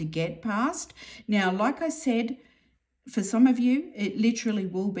I have to get past. Now, like I said, for some of you, it literally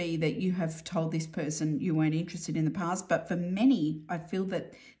will be that you have told this person you weren't interested in the past. But for many, I feel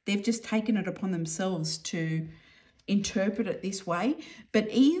that they've just taken it upon themselves to interpret it this way. But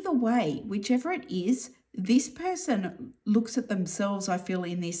either way, whichever it is, this person looks at themselves, I feel,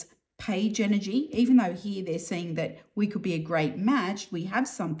 in this page energy. Even though here they're seeing that we could be a great match, we have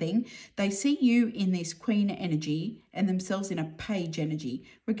something, they see you in this queen energy and themselves in a page energy,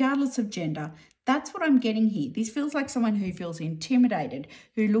 regardless of gender. That's what I'm getting here. This feels like someone who feels intimidated,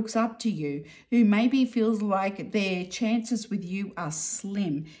 who looks up to you, who maybe feels like their chances with you are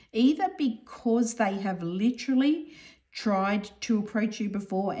slim, either because they have literally tried to approach you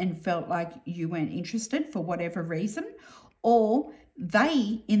before and felt like you weren't interested for whatever reason, or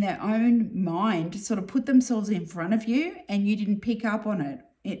they, in their own mind, sort of put themselves in front of you and you didn't pick up on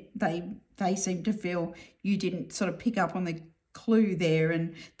it. They seem to feel you didn't sort of pick up on the clue there,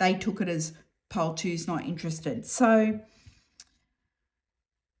 and they took it as pole 2's not interested. So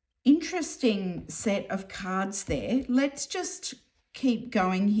interesting set of cards there. Let's just keep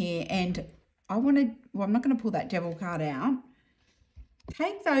going here, and I'm not going to pull that devil card out.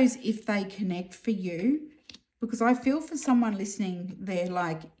 Take those if they connect for you, because I feel for someone listening, they're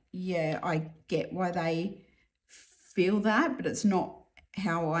like, yeah, I get why they feel that, but it's not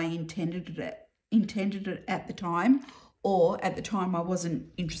how I intended it at the time, or at the time I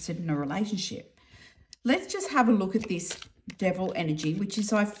wasn't interested in a relationship. Let's just have a look at this devil energy, which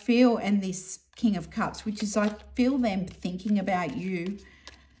is I feel, and this King of Cups, which is I feel them thinking about you,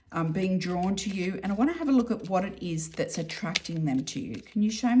 being drawn to you. And I want to have a look at what it is that's attracting them to you. Can you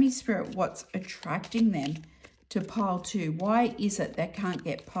show me, Spirit, what's attracting them to pole 2? Why is it they can't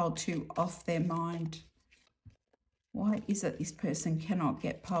get pole 2 off their mind? Why is it this person cannot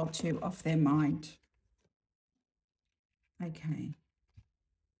get pole 2 off their mind? Okay.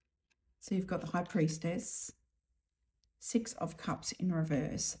 So you've got the High Priestess, 6 of Cups in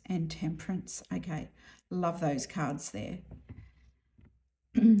reverse, and Temperance. Okay, love those cards there.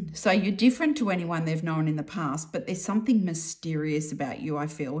 So you're different to anyone they've known in the past, but there's something mysterious about you, I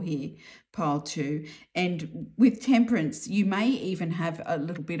feel here, pole 2. And with Temperance, you may even have a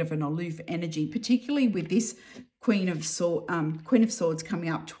little bit of an aloof energy, particularly with this Queen of Swords coming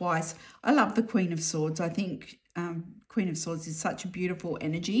up twice. I love the Queen of Swords. I think Queen of Swords is such a beautiful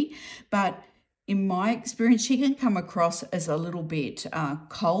energy, but in my experience, she can come across as a little bit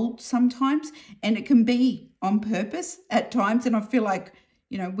cold sometimes, and it can be on purpose at times. And I feel like,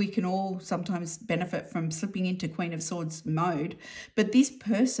 you know, we can all sometimes benefit from slipping into Queen of Swords mode. But this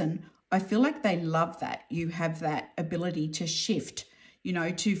person, I feel like they love that. You have that ability to shift, you know,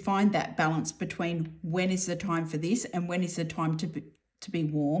 to find that balance between when is the time for this and when is the time to be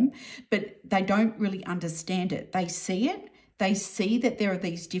warm. But they don't really understand it. They see it. They see that there are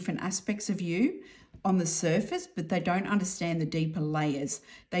these different aspects of you on the surface, but they don't understand the deeper layers.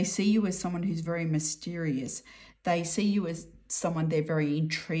 They see you as someone who's very mysterious. They see you as someone they're very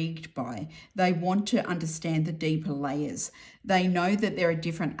intrigued by. They want to understand the deeper layers. They know that there are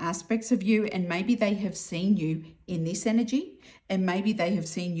different aspects of you, and maybe they have seen you in this energy, and maybe they have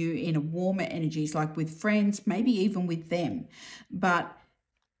seen you in a warmer energies, like with friends, maybe even with them. But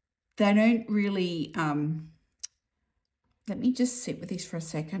they don't really... let me just sit with this for a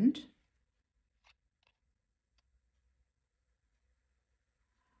second.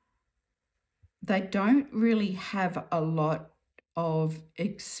 They don't really have a lot of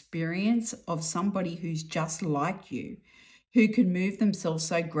experience of somebody who's just like you, who can move themselves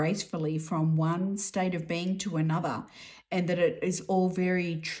so gracefully from one state of being to another, and that it is all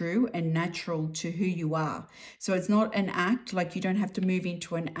very true and natural to who you are. So it's not an act, like you don't have to move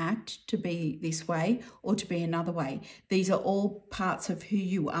into an act to be this way or to be another way. These are all parts of who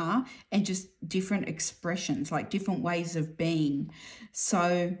you are, and just different expressions, like different ways of being.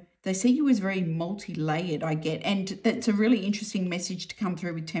 So they see you as very multi-layered, I get. And that's a really interesting message to come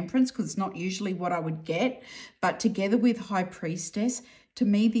through with Temperance, because it's not usually what I would get. But together with High Priestess, to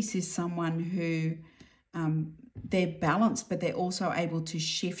me, this is someone who they're balanced, but they're also able to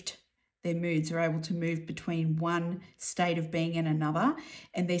shift their moods. They're able to move between one state of being and another.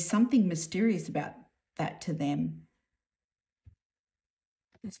 And there's something mysterious about that to them.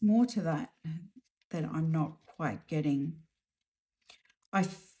 There's more to that I'm not quite getting. I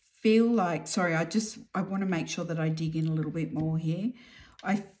feel like, sorry, I want to make sure that I dig in a little bit more here.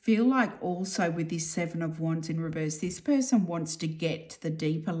 I feel like also with this Seven of Wands in reverse, this person wants to get to the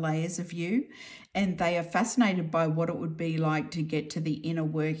deeper layers of you, and they are fascinated by what it would be like to get to the inner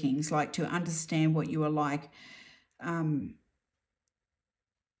workings, like to understand what you are like,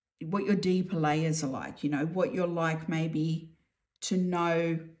 what your deeper layers are like, you know, what you're like maybe to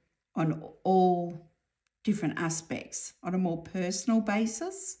know on all different aspects on a more personal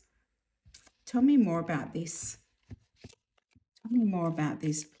basis. Tell me more about this. Tell me more about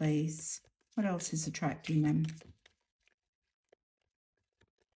this, please. What else is attracting them?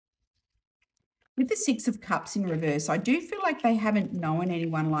 With the Six of Cups in reverse, I do feel like they haven't known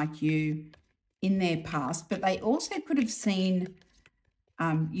anyone like you in their past, but they also could have seen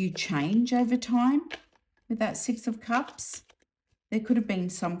you change over time with that Six of Cups. There could have been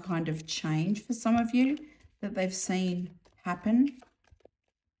some kind of change for some of you that they've seen happen.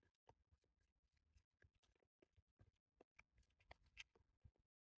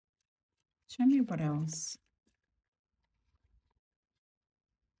 Show me what else.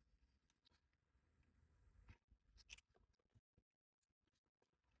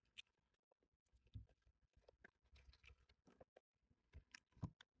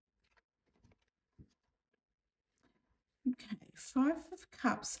 Okay, Five of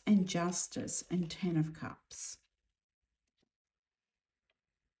Cups and Justice and Ten of Cups.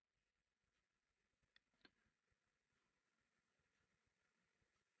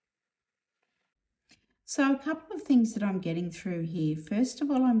 So a couple of things that I'm getting through here. First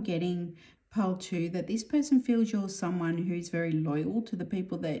of all, I'm getting pile 2, that this person feels you're someone who's very loyal to the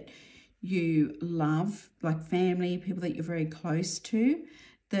people that you love, like family, people that you're very close to,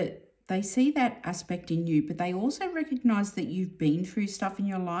 that they see that aspect in you, but they also recognize that you've been through stuff in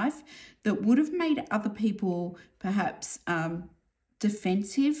your life that would have made other people perhaps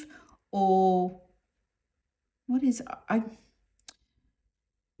defensive, or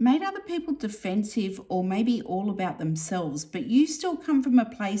made other people defensive, or maybe all about themselves, but you still come from a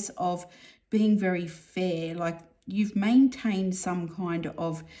place of being very fair, like you've maintained some kind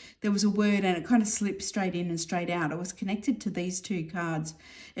of, there was a word and it kind of slipped straight in and straight out. I was connected to these two cards.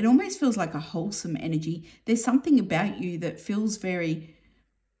 It almost feels like a wholesome energy. There's something about you that feels very,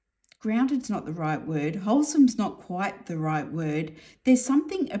 grounded's not the right word, wholesome's not quite the right word. There's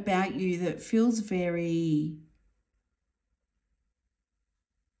something about you that feels very,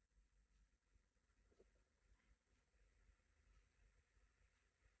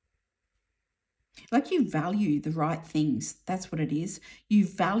 like you value the right things. That's what it is. You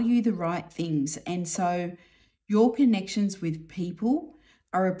value the right things. And so your connections with people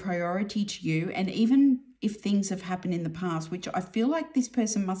are a priority to you. And even if things have happened in the past, which I feel like this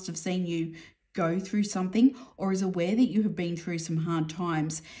person must have seen you go through something, or is aware that you have been through some hard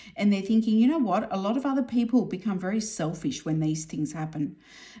times, and they're thinking, you know what, a lot of other people become very selfish when these things happen.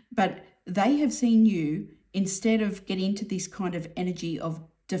 But they have seen you, instead of get into this kind of energy of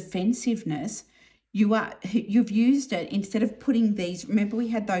defensiveness, you've used it, instead of putting these, remember we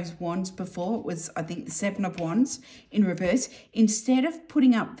had those wands before, it was I think the Seven of Wands in reverse. Instead of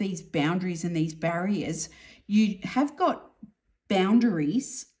putting up these boundaries and these barriers, you have got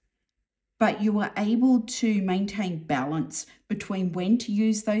boundaries, but you are able to maintain balance between when to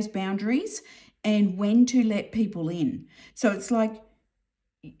use those boundaries and when to let people in. So it's like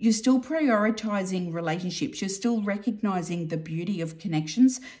you're still prioritizing relationships. You're still recognizing the beauty of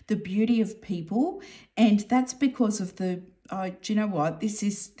connections, the beauty of people. And that's because of the, do you know what?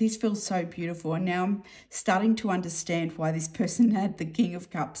 This feels so beautiful. And now I'm starting to understand why this person had the King of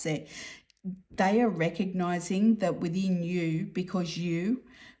Cups there. They are recognizing that within you, because you,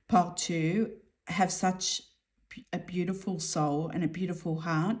 pile 2, have such a beautiful soul and a beautiful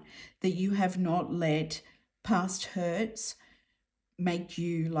heart, that you have not let past hurts make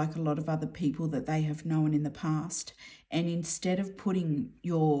you like a lot of other people that they have known in the past. And instead of putting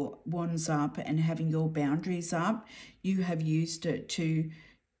your wands up and having your boundaries up, you have used it to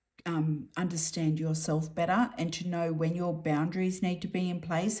understand yourself better and to know when your boundaries need to be in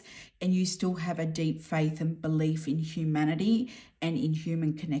place, and you still have a deep faith and belief in humanity and in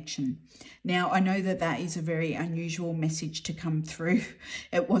human connection. Now, I know that that is a very unusual message to come through.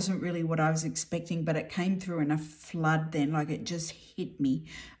 It wasn't really what I was expecting, but it came through in a flood then, like it just hit me.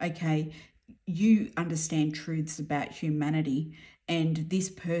 Okay, you understand truths about humanity, and this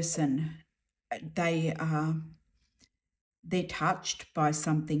person, they're touched by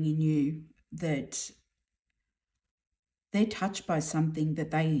something in you, that they're touched by something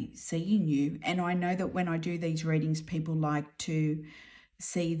that they see in you. And I know that when I do these readings, people like to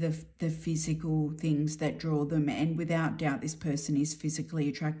see the physical things that draw them, and without doubt this person is physically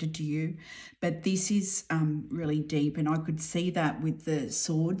attracted to you, but this is really deep, and I could see that with the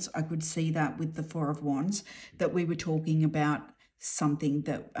swords. I could see that with the Four of Wands, that we were talking about something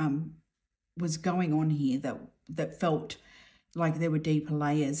that was going on here that felt like there were deeper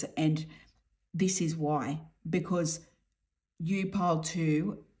layers. And this is why, because you, pile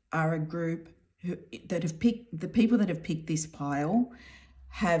 2, are a group that have picked, the people that have picked this pile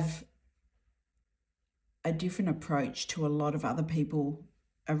have a different approach to a lot of other people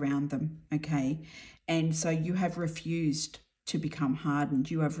around them, okay? And so you have refused to become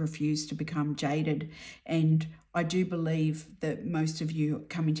hardened. You have refused to become jaded. And I do believe that most of you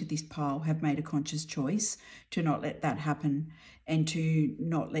come into this pile have made a conscious choice to not let that happen, and to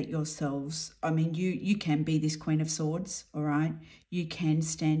not let yourselves, I mean, you can be this Queen of Swords, all right? You can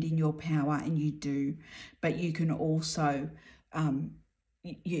stand in your power, and you do, but you can also,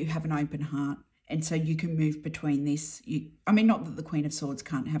 you have an open heart. And so you can move between this. I mean, not that the Queen of Swords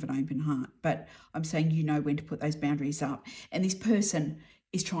can't have an open heart, but I'm saying you know when to put those boundaries up. And this person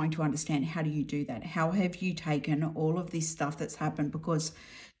is trying to understand, how do you do that? How have you taken all of this stuff that's happened? Because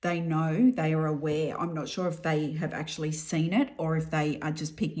they know, they are aware. I'm not sure if they have actually seen it or if they are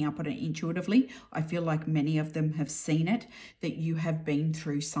just picking up on it intuitively. I feel like many of them have seen it, that you have been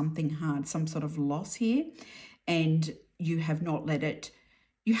through something hard, some sort of loss here, and you have not let it.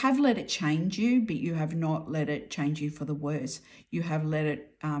 You have let it change you, but you have not let it change you for the worse. You have let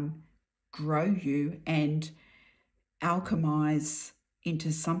it grow you and alchemize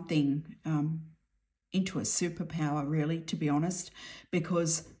into something, into a superpower, really, to be honest,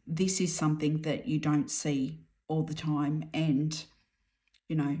 because this is something that you don't see all the time. And,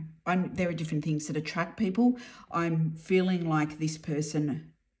 you know, there are different things that attract people. I'm feeling like this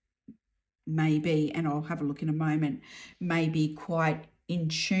person may be, and I'll have a look in a moment, may be quite in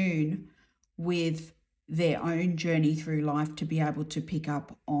tune with their own journey through life to be able to pick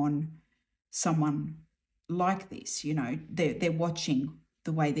up on someone like this. You know, they're watching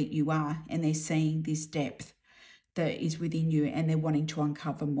the way that you are, and they're seeing this depth that is within you, and they're wanting to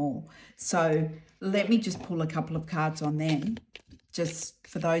uncover more. So let me just pull a couple of cards on them, just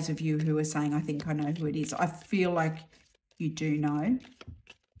for those of you who are saying, I think I know who it is. I feel like you do know,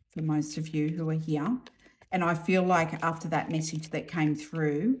 for most of you who are here. And I feel like after that message that came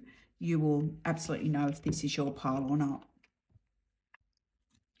through, you will absolutely know if this is your pile or not.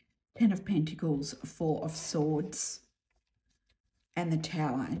 10 of Pentacles, 4 of Swords, and the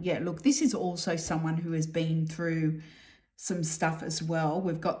Tower. Yeah, look, this is also someone who has been through some stuff as well.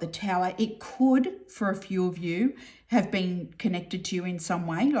 We've got the Tower. It could, for a few of you, have been connected to you in some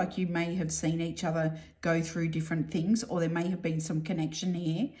way, like you may have seen each other go through different things, or there may have been some connection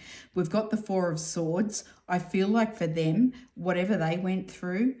here. We've got the 4 of Swords. I feel like for them, whatever they went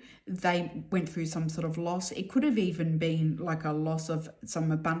through some sort of loss. It could have even been like a loss of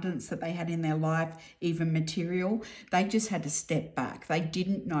some abundance that they had in their life, even material. They just had to step back. They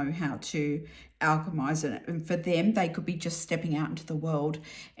didn't know how to alchemize it. And for them, they could be just stepping out into the world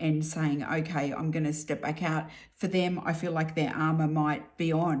and saying, okay, I'm going to step back out. For them, I feel like their armor might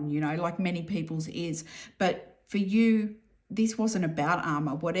be on, you know, like many people's is. But for you, this wasn't about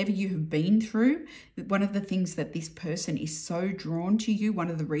armor. Whatever you have been through, one of the things that this person is so drawn to you, one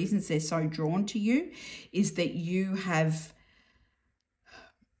of the reasons they're so drawn to you, is that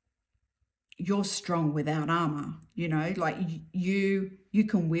you're strong without armor. You know, like you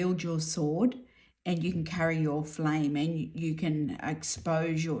can wield your sword, and you can carry your flame, and you can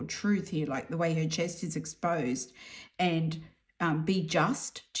expose your truth here, like the way her chest is exposed, and be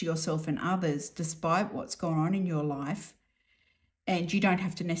just to yourself and others despite what's gone on in your life. And you don't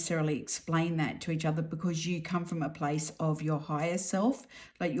have to necessarily explain that to each other, because you come from a place of your higher self,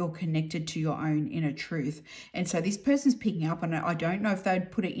 like you're connected to your own inner truth. And so this person's picking up on it. I don't know if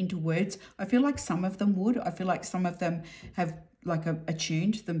they'd put it into words. I feel like some of them would. I feel like some of them have like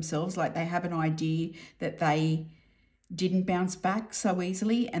attuned themselves, like they have an idea that they didn't bounce back so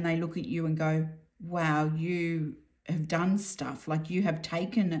easily, and they look at you and go, wow, you have done stuff, like you have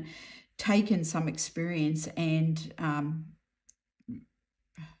taken some experience, and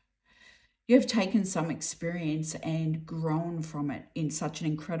you have taken some experience and grown from it in such an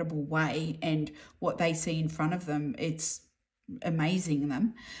incredible way. And what they see in front of them, it's amazing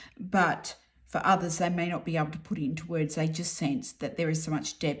them. But for others, they may not be able to put it into words. They just sense that there is so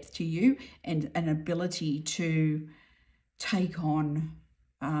much depth to you, and an ability to take on.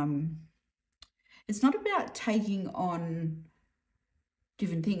 It's not about taking on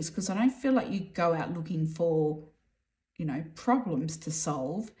different things, because I don't feel like you go out looking for, you know, problems to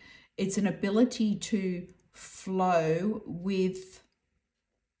solve. It's an ability to flow with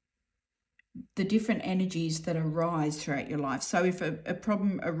the different energies that arise throughout your life. So if a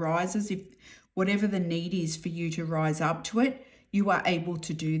problem arises, if whatever the need is for you to rise up to it, you are able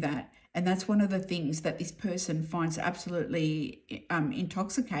to do that. And that's one of the things that this person finds absolutely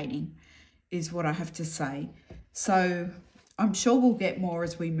intoxicating, is what I have to say. So I'm sure we'll get more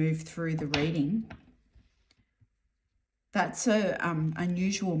as we move through the reading. That's a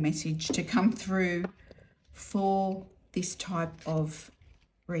unusual message to come through for this type of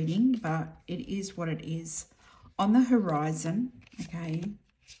reading, but it is what it is. On the horizon, okay,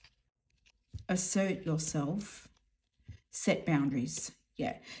 assert yourself, set boundaries.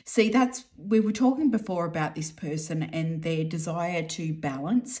 Yeah, see, that's, we were talking before about this person and their desire to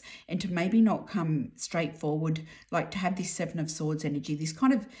balance and to maybe not come straightforward, like to have this Seven of Swords energy. This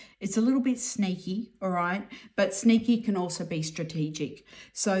kind of, it's a little bit sneaky, all right, but sneaky can also be strategic.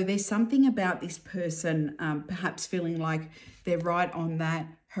 So there's something about this person perhaps feeling like they're right on that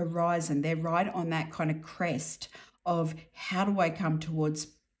horizon, they're right on that kind of crest of, how do I come towards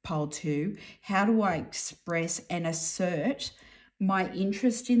pole 2? How do I express and assert my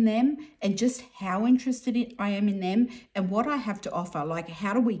interest in them, and just how interested I am in them and what I have to offer? Like,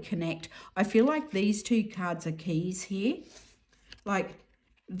 how do we connect? I feel like these two cards are keys here. Like,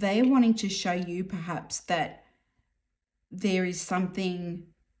 they're wanting to show you perhaps that there is something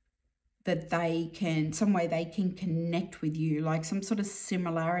that they can, some way they can connect with you, like some sort of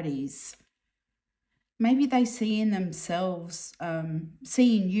similarities. Maybe they see in themselves,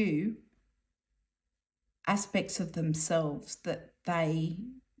 see in you aspects of themselves that they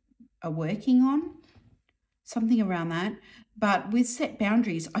are working on, something around that. But with set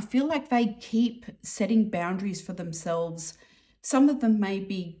boundaries, I feel like they keep setting boundaries for themselves. Some of them may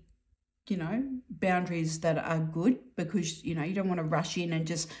be, you know, boundaries that are good because, you know, you don't want to rush in and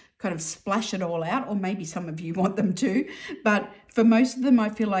just kind of splash it all out, or maybe some of you want them to. But for most of them, I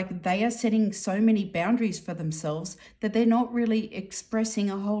feel like they are setting so many boundaries for themselves that they're not really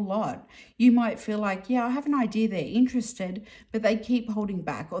expressing a whole lot. You might feel like, yeah, I have an idea, they're interested, but they keep holding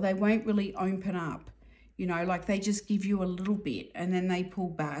back, or they won't really open up. You know, like they just give you a little bit and then they pull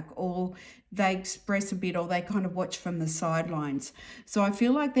back, or they express a bit, or they kind of watch from the sidelines. So I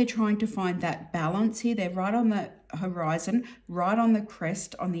feel like they're trying to find that balance here. They're right on the horizon, right on the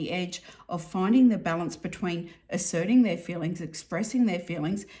crest, on the edge of finding the balance between asserting their feelings, expressing their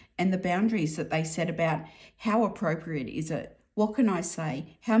feelings, and the boundaries that they set about how appropriate is it? What can I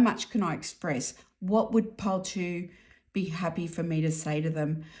say? How much can I express? What would pole 2 be happy for me to say to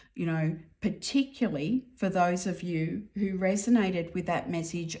them? You know, particularly for those of you who resonated with that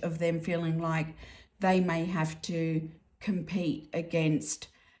message of them feeling like they may have to compete against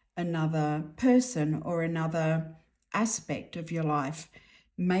another person or another aspect of your life.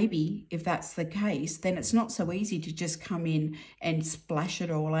 Maybe if that's the case, then it's not so easy to just come in and splash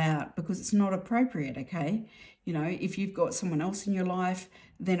it all out, because it's not appropriate, okay? You know, if you've got someone else in your life,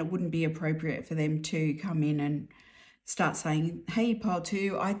 then it wouldn't be appropriate for them to come in and start saying, hey, pole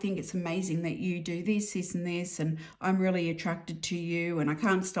 2, I think it's amazing that you do this, this and this, and I'm really attracted to you and I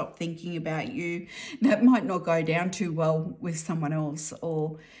can't stop thinking about you. That might not go down too well with someone else,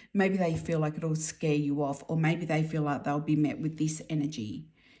 or maybe they feel like it'll scare you off, or maybe they feel like they'll be met with this energy,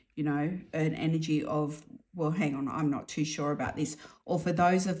 you know, an energy of, well, hang on, I'm not too sure about this. Or for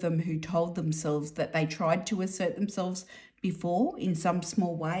those of them who told themselves that they tried to assert themselves before in some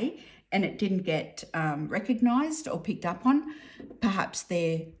small way and it didn't get recognized or picked up on, perhaps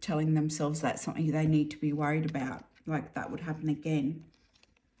they're telling themselves that's something they need to be worried about, like that would happen again.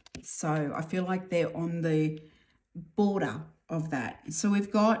 So I feel like they're on the border of that. So we've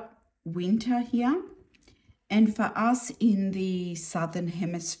got winter here. And for us in the southern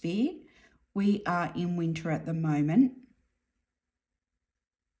hemisphere, we are in winter at the moment.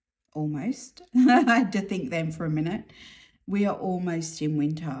 Almost. I had to think then for a minute. We are almost in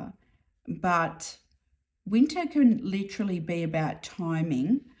winter. But winter can literally be about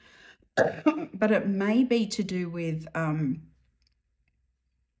timing. But it may be to do with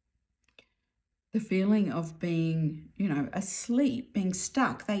the feeling of being, you know, asleep, being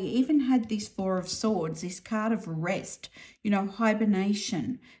stuck. They even had this Four of Swords, this card of rest, you know,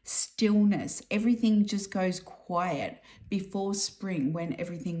 hibernation, stillness. Everything just goes quiet before spring when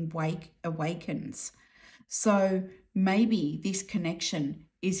everything awakens. So maybe this connection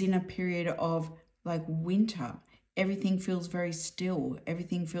is in a period of like winter. Everything feels very still.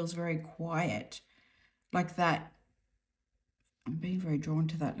 Everything feels very quiet. Like that. I'm being very drawn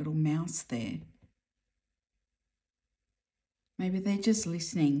to that little mouse there. Maybe they're just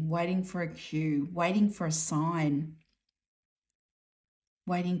listening, waiting for a cue, waiting for a sign,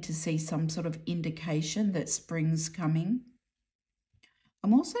 waiting to see some sort of indication that spring's coming.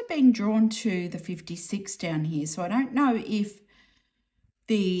 I'm also being drawn to the 56 down here. So I don't know if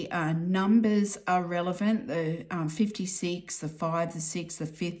the numbers are relevant, the 56, the 5, the 6, the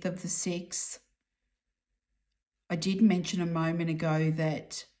 5th of the 6th. I did mention a moment ago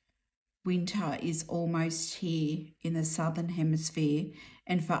that winter is almost here in the southern hemisphere,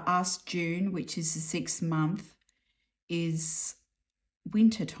 and for us June, which is the 6th month, is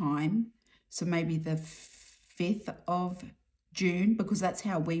winter time. So maybe the 5th of June, because that's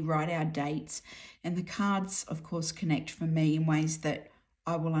how we write our dates, and the cards of course connect for me in ways that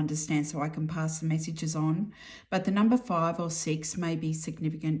I will understand so I can pass the messages on. But the number 5 or 6 may be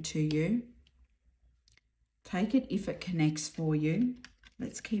significant to you. Take it if it connects for you.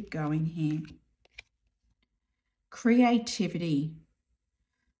 Let's keep going here. Creativity.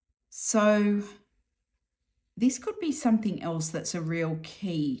 So this could be something else that's a real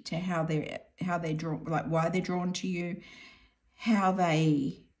key to how they're drawn, like why they're drawn to you, how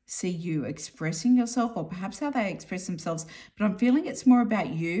they see you expressing yourself, or perhaps how they express themselves. But I'm feeling it's more about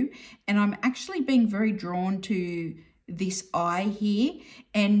you, and I'm actually being very drawn to this eye here.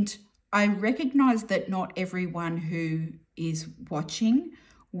 And I recognize that not everyone who is watching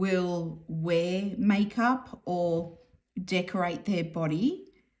will wear makeup or decorate their body,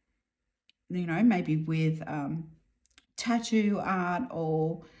 you know, maybe with tattoo art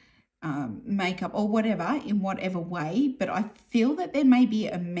or makeup or whatever, in whatever way. But I feel that there may be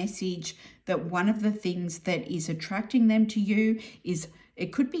a message that one of the things that is attracting them to you is,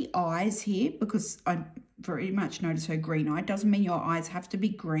 it could be eyes here, because I very much notice her green eye. Doesn't mean your eyes have to be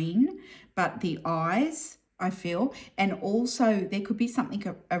green, but the eyes, I feel. And also there could be something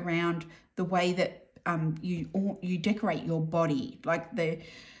around the way that you decorate your body, like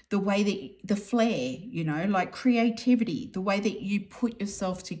the way that the flair, you know, like creativity, the way that you put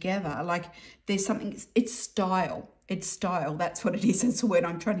yourself together. Like there's something, it's style. It's style. That's what it is. That's the word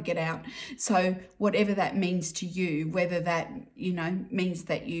I'm trying to get out. So whatever that means to you, whether that, you know, means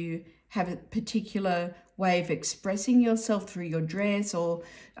that you have a particular way of expressing yourself through your dress, or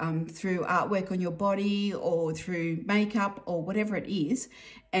through artwork on your body, or through makeup, or whatever it is.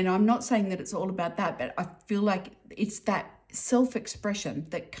 And I'm not saying that it's all about that, but I feel like it's that self-expression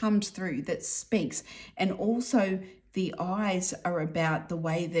that comes through, that speaks. And also the eyes are about the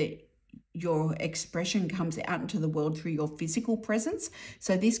way that your expression comes out into the world through your physical presence.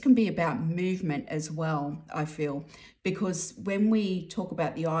 So this can be about movement as well, I feel, because when we talk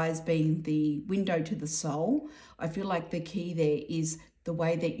about the eyes being the window to the soul, I feel like the key there is the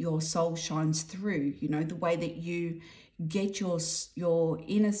way that your soul shines through, you know, the way that you get your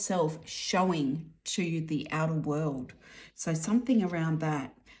inner self showing to the outer world. So something around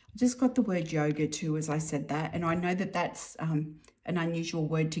that. I just got the word yoga too as I said that, and I know that that's an unusual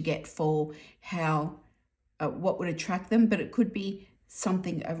word to get for how what would attract them, but it could be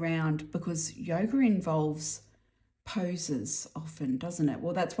something around, because yoga involves poses often, doesn't it?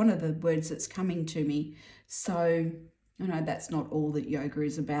 Well, that's one of the words that's coming to me. So I know that's not all that yoga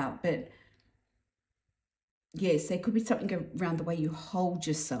is about, but yes, there could be something around the way you hold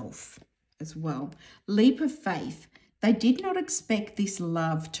yourself as well. Leap of faith. They did not expect this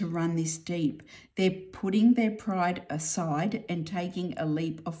love to run this deep. They're putting their pride aside and taking a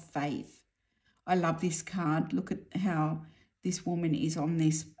leap of faith. I love this card. Look at how this woman is on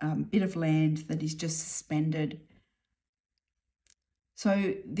this bit of land that is just suspended.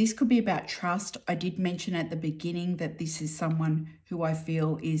 So this could be about trust. I did mention at the beginning that this is someone who I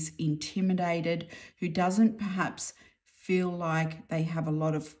feel is intimidated, who doesn't perhaps feel like they have a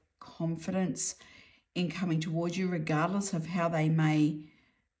lot of confidence in coming towards you, regardless of how they may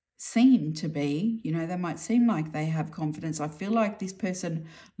seem to be. You know, they might seem like they have confidence. I feel like this person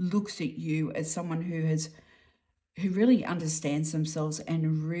looks at you as someone who really understands themselves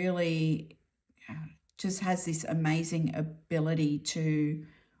and really just has this amazing ability to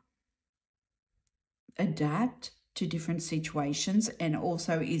adapt to different situations, and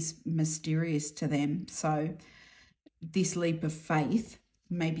also is mysterious to them. So this leap of faith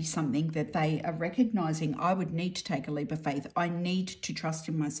may be something that they are recognizing. I would need to take a leap of faith. I need to trust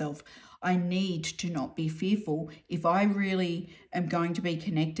in myself. I need to not be fearful. If I really am going to be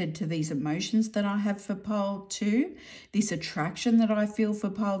connected to these emotions that I have for pile 2, this attraction that I feel for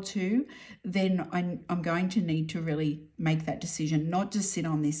pile 2, then I'm going to need to really make that decision, not just sit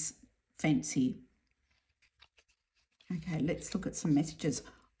on this fence here. Okay, let's look at some messages.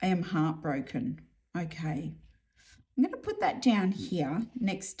 I am heartbroken. Okay. I'm going to put that down here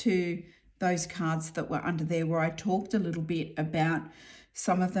next to those cards that were under there, where I talked a little bit about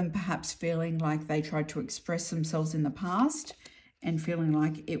some of them perhaps feeling like they tried to express themselves in the past and feeling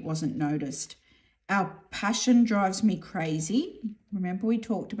like it wasn't noticed. Our passion drives me crazy. Remember we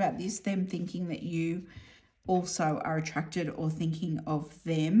talked about this, them thinking that you also are attracted or thinking of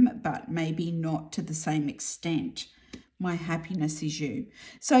them, but maybe not to the same extent. My happiness is you.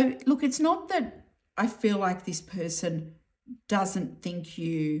 So look, it's not that I feel like this person doesn't think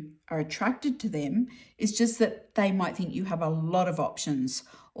you are attracted to them. It's just that they might think you have a lot of options,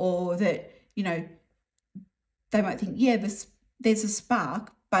 or that, you know, they might think, yeah, there's a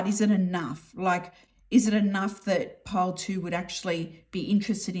spark, but is it enough? Like, is it enough that pile 2 would actually be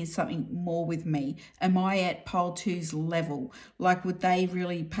interested in something more with me? Am I at pile 2's level? Like, would they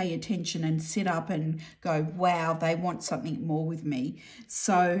really pay attention and sit up and go, wow, they want something more with me?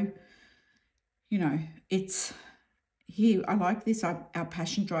 So, you know, it's here. I like this. Our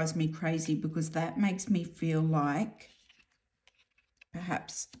passion drives me crazy, because that makes me feel like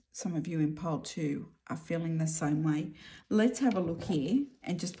perhaps some of you in pile 2 are feeling the same way. Let's have a look here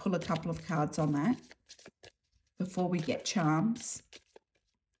and just pull a couple of cards on that before we get charms.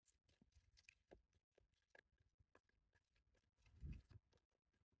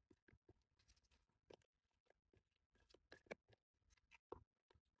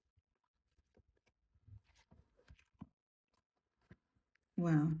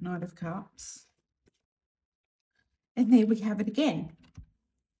 Wow, Knight of Cups. And there we have it again.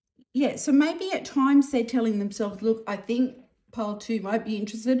 Yeah, so maybe at times they're telling themselves, look, I think pile 2 might be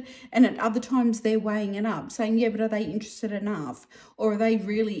interested, and at other times they're weighing it up, saying, yeah, but are they interested enough? Or are they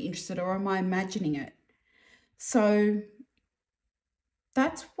really interested, or am I imagining it? So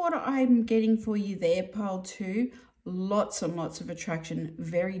that's what I'm getting for you there, pile 2. Lots and lots of attraction,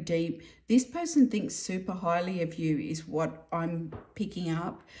 very deep. This person thinks super highly of you is what I'm picking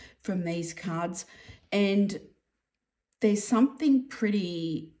up from these cards. And there's something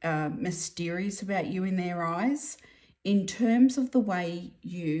pretty mysterious about you in their eyes, in terms of the way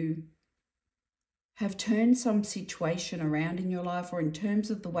you have turned some situation around in your life, or in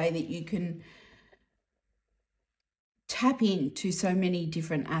terms of the way that you can tap into so many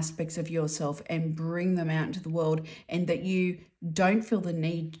different aspects of yourself and bring them out into the world, and that you don't feel the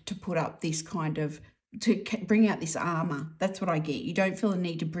need to put up this kind of, to bring out this armor. That's what I get. You don't feel the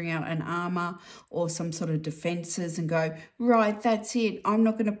need to bring out an armor or some sort of defenses and go, right, that's it, I'm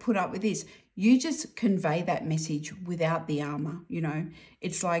not going to put up with this. You just convey that message without the armor, you know.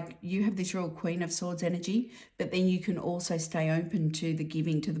 It's like you have this real Queen of Swords energy, but then you can also stay open to the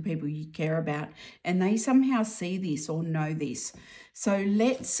giving to the people you care about, and they somehow see this or know this. So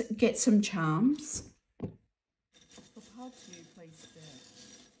let's get some charms. For pile 2, please, Spirit.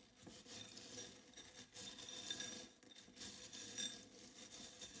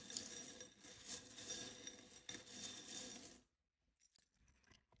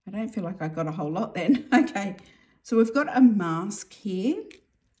 I don't feel like I got a whole lot then. Okay, so we've got a mask here.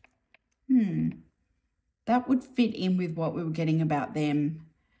 That would fit in with what we were getting about them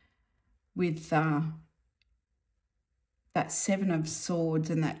with that 7 of Swords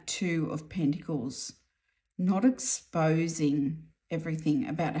and that 2 of Pentacles. Not exposing everything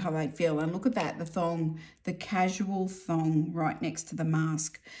about how they feel. And look at that, the thong, the casual thong right next to the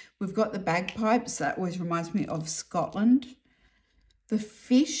mask. We've got the bagpipes. That always reminds me of Scotland. The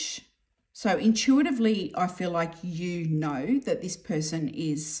fish. So intuitively, I feel like you know that this person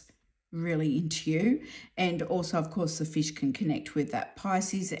is really into you. And also, of course, the fish can connect with that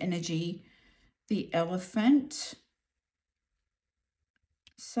Pisces energy. The elephant.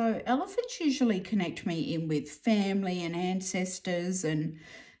 So elephants usually connect me in with family and ancestors and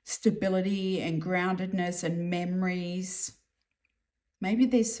stability and groundedness and memories. Maybe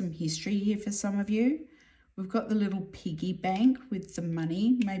there's some history here for some of you. We've got the little piggy bank with the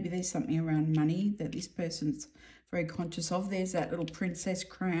money. Maybe there's something around money that this person's very conscious of. There's that little princess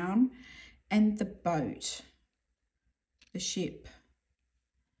crown and the boat, the ship,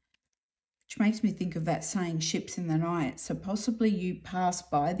 which makes me think of that saying, ships in the night. So possibly you pass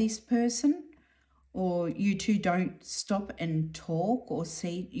by this person, or you two don't stop and talk or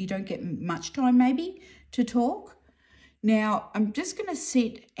see, you don't get much time maybe to talk. Now, I'm just going to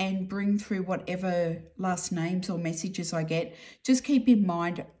sit and bring through whatever last names or messages I get. Just keep in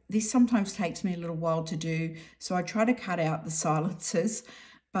mind, this sometimes takes me a little while to do, so I try to cut out the silences,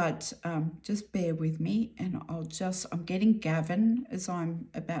 but just bear with me, and I'm getting Gavin as I'm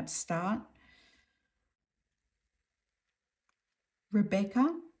about to start.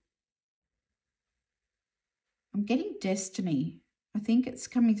 Rebecca. I'm getting Destiny. I think it's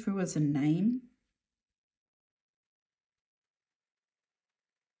coming through as a name.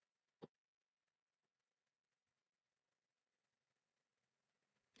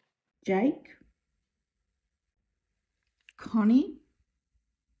 Jake, Connie,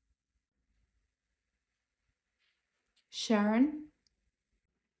 Sharon,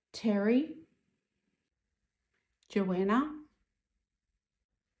 Terry, Joanna,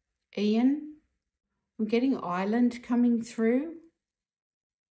 Ian. I'm getting Ireland coming through.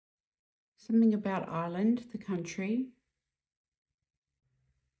 Something about Ireland, the country.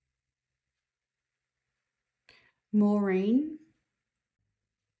 Maureen,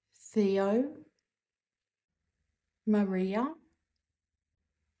 Theo, Maria,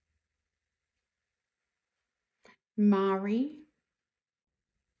 Mari,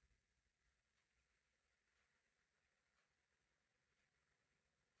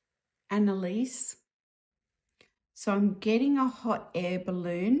 Annalise. So I'm getting a hot air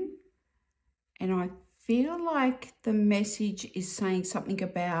balloon, and I feel like the message is saying something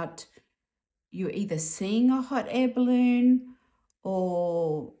about you're either seeing a hot air balloon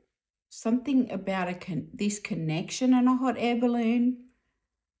or something about this connection and a hot air balloon.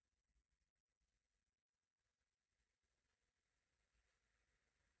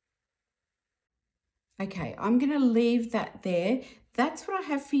 Okay, I'm going to leave that there. That's what I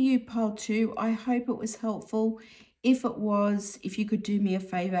have for you, pile 2. I hope it was helpful. If it was, if you could do me a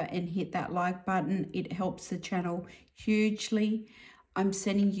favor and hit that like button, it helps the channel hugely. I'm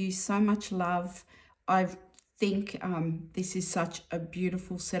sending you so much love. I think this is such a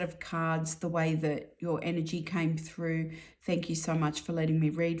beautiful set of cards, the way that your energy came through. Thank you so much for letting me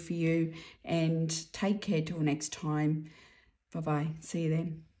read for you, and take care till next time. Bye-bye. See you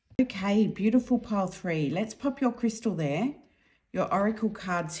then. Okay, beautiful pile 3. Let's pop your crystal there. Your oracle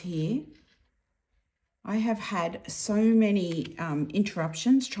cards here. I have had so many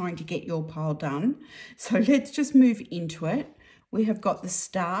interruptions trying to get your pile done. So let's just move into it. We have got the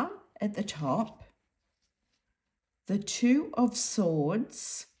Star at the top, the 2 of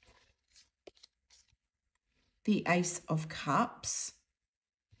Swords, the Ace of Cups,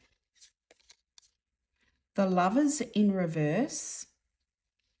 the Lovers in reverse,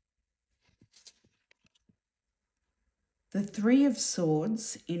 the 3 of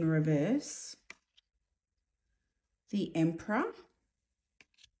Swords in reverse, the Emperor,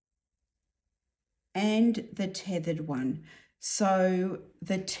 and the Tethered one. So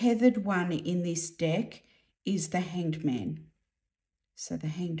the Tethered one in this deck is the Hanged Man. So the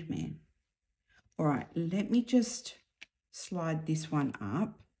Hanged Man. All right, let me just slide this one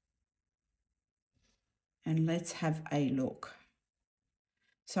up and let's have a look.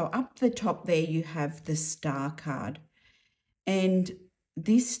 So up the top there you have the Star card. And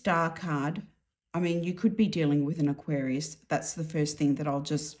this Star card, I mean, you could be dealing with an Aquarius. That's the first thing that I'll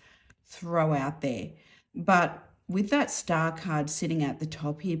just throw out there. But with that Star card sitting at the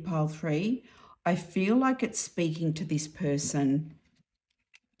top here, pile 3, I feel like it's speaking to this person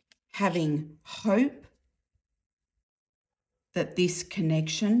having hope that this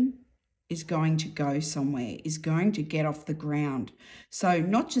connection is going to go somewhere, is going to get off the ground. So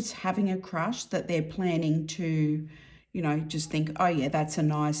not just having a crush that they're planning to, you know, just think, oh yeah, that's a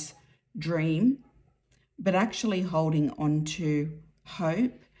nice dream, but actually holding on to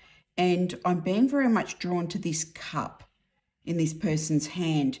hope. And I'm being very much drawn to this cup in this person's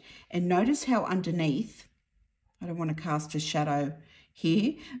hand. And notice how underneath, I don't want to cast a shadow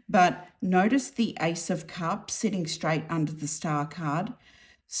here, but notice the Ace of Cups sitting straight under the Star card.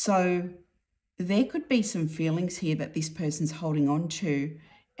 So there could be some feelings here that this person's holding on to,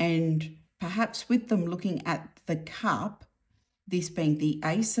 and perhaps with them looking at the cup, this being the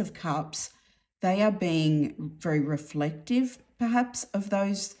Ace of Cups, they are being very reflective perhaps of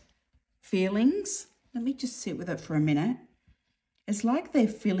those feelings. Let me just sit with it for a minute. It's like they're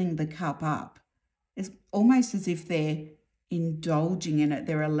filling the cup up. It's almost as if they're indulging in it.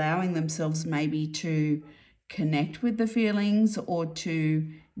 They're allowing themselves maybe to connect with the feelings or to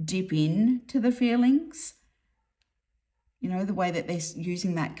dip in to the feelings. You know, the way that they're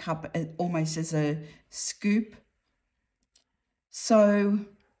using that cup almost as a scoop. So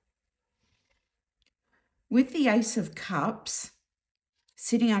with the Ace of Cups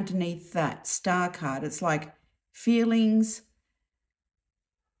sitting underneath that Star card, it's like feelings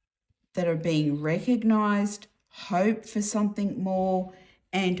that are being recognized, hope for something more,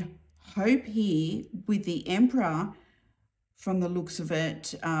 and hope here with the Emperor, from the looks of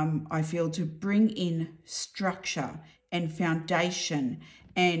it, I feel to bring in structure and foundation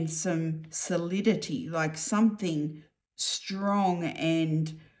and some solidity, like something strong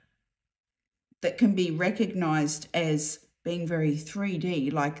and that can be recognized as being very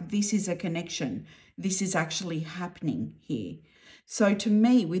 3D, like this is a connection. This is actually happening here. So to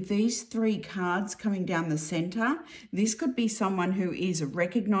me, with these 3 cards coming down the center, this could be someone who is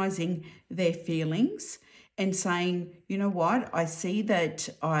recognizing their feelings and saying, you know what, I see that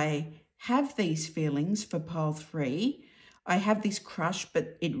I have these feelings for pile 3. I have this crush,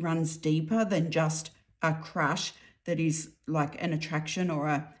 but it runs deeper than just a crush that is like an attraction or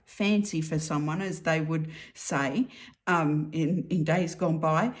a fancy for someone, as they would say in days gone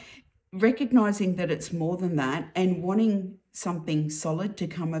by. Recognizing that it's more than that and wanting something solid to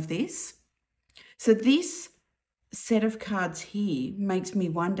come of this. So this set of cards here makes me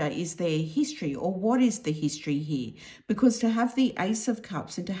wonder, is there history, or what is the history here? Because to have the Ace of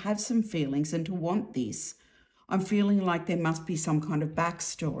Cups and to have some feelings and to want this, I'm feeling like there must be some kind of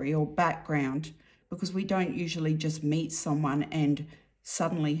backstory or background, because we don't usually just meet someone and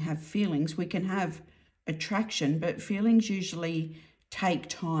suddenly have feelings. We can have attraction, but feelings usually take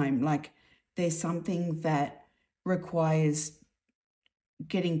time. Like there's something that requires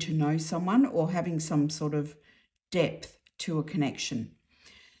getting to know someone or having some sort of depth to a connection.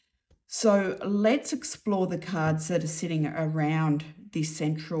 So let's explore the cards that are sitting around this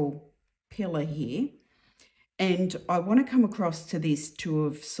central pillar here. And I want to come across to this Two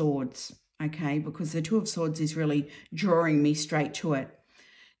of Swords, okay, because the Two of Swords is really drawing me straight to it.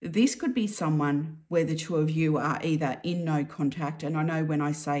 This could be someone where the two of you are either in no contact, and I know when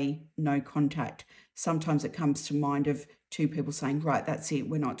I say no contact, sometimes it comes to mind of two people saying, right, that's it,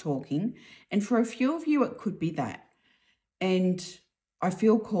 we're not talking. And for a few of you, it could be that. And I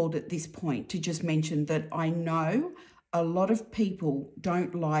feel called at this point to just mention that I know a lot of people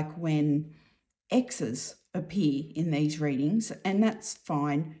don't like when X's appear in these readings, and that's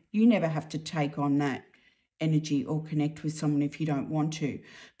fine. You never have to take on that energy or connect with someone if you don't want to.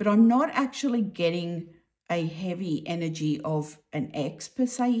 But I'm not actually getting a heavy energy of an X per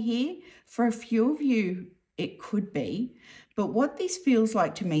se here. For a few of you, it could be. But what this feels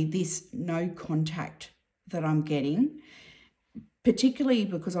like to me, this no contact that I'm getting, particularly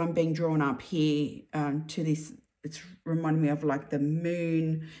because I'm being drawn up here to this, it's reminding me of like the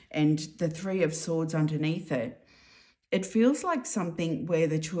moon and the Three of Swords underneath it. It feels like something where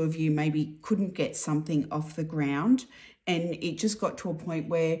the two of you maybe couldn't get something off the ground, and it just got to a point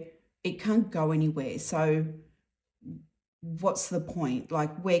where it can't go anywhere. So what's the point?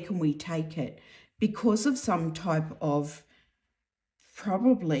 Like, where can we take it? Because of some type of,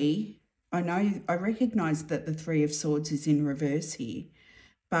 probably, I recognize that the Three of Swords is in reverse here,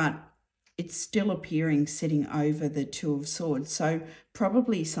 but it's still appearing sitting over the Two of Swords. So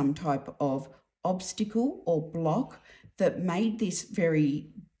probably some type of obstacle or block that made this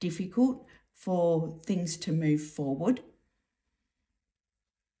very difficult for things to move forward.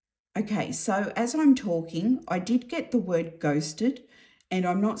 Okay, so as I'm talking, I did get the word ghosted, and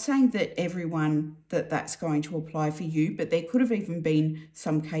I'm not saying that everyone that's going to apply for you, but there could have even been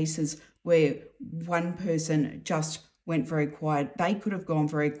some cases where one person just went very quiet. They could have gone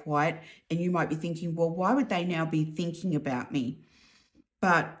very quiet, and you might be thinking, well, why would they now be thinking about me?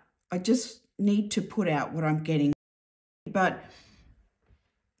 But I just need to put out what I'm getting. But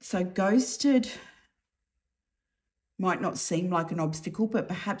so ghosted might not seem like an obstacle, but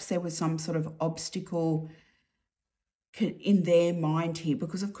perhaps there was some sort of obstacle in their mind here,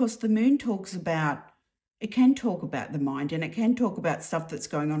 because of course the moon talks about, it can talk about the mind, and it can talk about stuff that's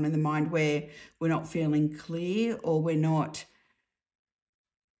going on in the mind where we're not feeling clear or we're not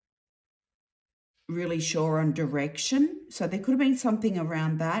really sure on direction. So there could have been something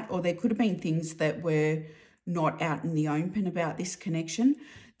around that, or there could have been things that were not out in the open about this connection.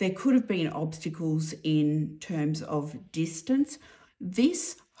 There could have been obstacles in terms of distance.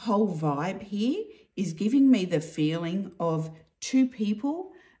 This whole vibe here is giving me the feeling of two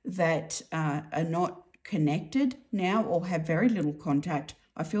people that are not connected now or have very little contact.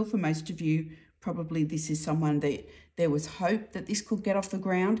 I feel for most of you, probably this is someone that there was hope that this could get off the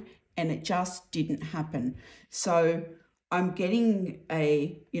ground and it just didn't happen. So I'm getting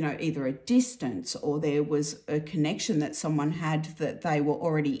either a distance or there was a connection that someone had that they were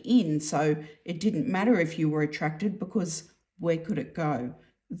already in. So it didn't matter if you were attracted, because where could it go?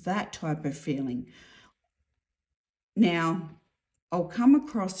 That type of feeling. Now, I'll come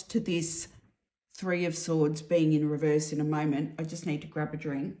across to this Three of Swords being in reverse in a moment. I just need to grab a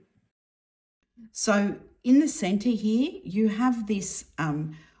drink. So in the center here, you have this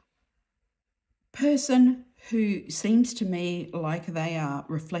person who seems to me like they are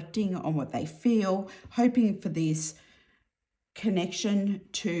reflecting on what they feel, hoping for this connection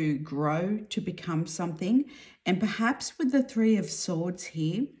to grow, to become something. And perhaps with the Three of Swords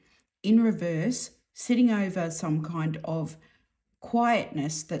here in reverse, sitting over some kind of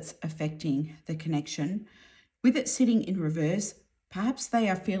quietness that's affecting the connection, with it sitting in reverse, perhaps they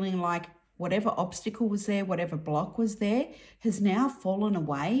are feeling like whatever obstacle was there, whatever block was there, has now fallen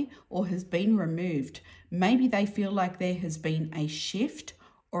away or has been removed. Maybe they feel like there has been a shift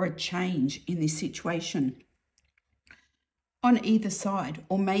or a change in this situation. on either side.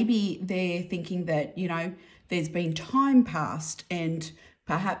 Or maybe they're thinking that, you know, there's been time passed and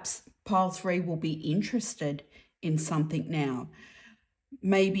perhaps pile 3 will be interested in something now.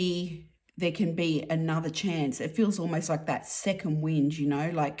 Maybe there can be another chance. It feels almost like that second wind, you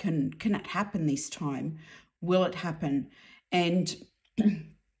know, like can it happen this time? Will it happen? And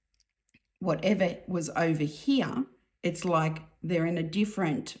whatever was over here, it's like they're in a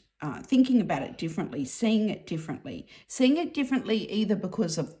different, thinking about it differently, seeing it differently either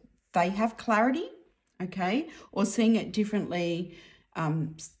because of they have clarity, okay, or seeing it differently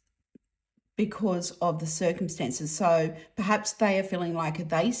because of the circumstances. So perhaps they are feeling like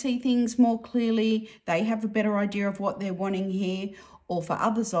they see things more clearly, they have a better idea of what they're wanting here, or for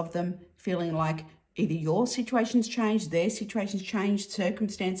others of them feeling like either your situation's changed, their situation's changed,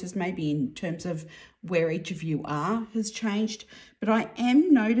 circumstances maybe in terms of where each of you are has changed. But I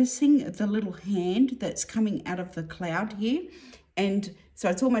am noticing the little hand that's coming out of the cloud here. And so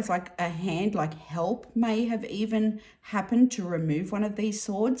it's almost like a hand, like help may have even happened to remove one of these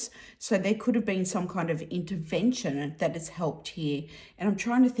swords. So there could have been some kind of intervention that has helped here. And I'm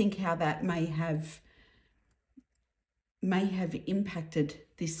trying to think how that may have impacted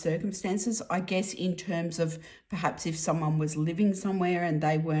these circumstances. I guess in terms of perhaps if someone was living somewhere and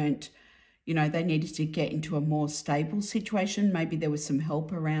they weren't, you know, they needed to get into a more stable situation. Maybe there was some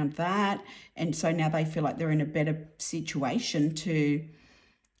help around that. And so now they feel like they're in a better situation to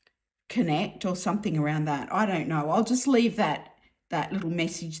connect or something around that. I don't know. I'll just leave that little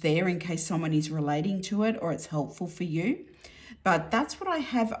message there in case someone is relating to it or it's helpful for you. But that's what I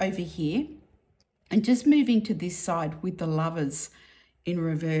have over here. And just moving to this side with the Lovers in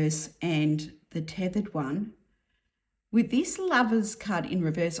reverse and the Tethered one. With this Lovers card in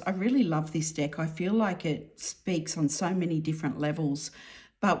reverse, I really love this deck. I feel like it speaks on so many different levels.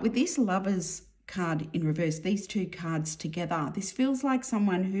 But with this Lovers card in reverse, these two cards together, this feels like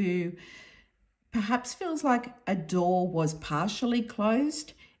someone who perhaps feels like a door was partially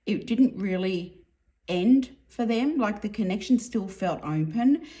closed. It didn't really end for them, like the connection still felt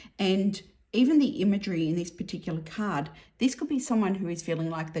open. And even the imagery in this particular card, this could be someone who is feeling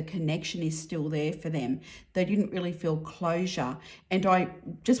like the connection is still there for them. They didn't really feel closure. And I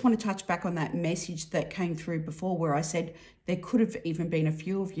just want to touch back on that message that came through before where I said there could have even been a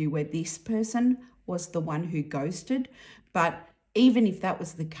few of you where this person was the one who ghosted. But even if that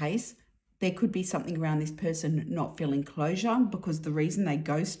was the case, there could be something around this person not feeling closure because the reason they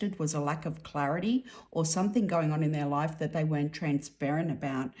ghosted was a lack of clarity or something going on in their life that they weren't transparent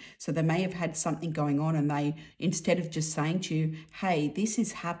about. So they may have had something going on and they, instead of just saying to you, hey, this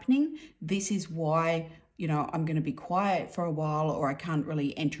is happening, this is why, you know, I'm going to be quiet for a while or I can't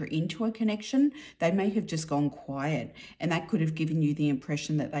really enter into a connection, they may have just gone quiet and that could have given you the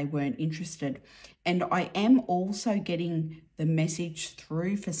impression that they weren't interested. And I am also getting the message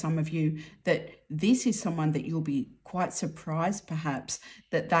through for some of you that this is someone that you'll be quite surprised perhaps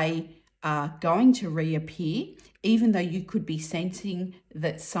that they are going to reappear, even though you could be sensing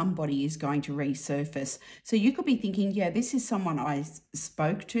that somebody is going to resurface. So you could be thinking, yeah, this is someone I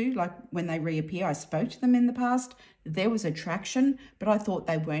spoke to, like when they reappear, I spoke to them in the past, there was attraction, but I thought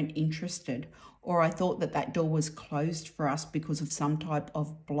they weren't interested, or I thought that that door was closed for us because of some type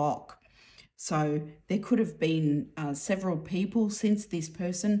of block. So there could have been several people since this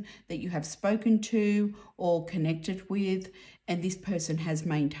person that you have spoken to or connected with, and this person has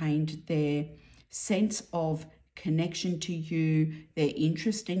maintained their sense of connection to you, their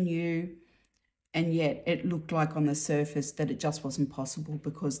interest in you, and yet it looked like on the surface that it just wasn't possible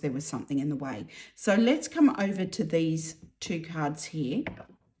because there was something in the way. So let's come over to these two cards here.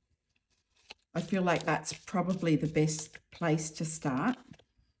 I feel like that's probably the best place to start.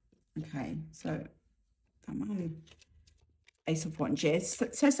 Okay, so come on, Ace of Wands, yes.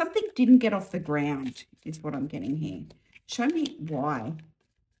 So something didn't get off the ground is what I'm getting here. Show me why.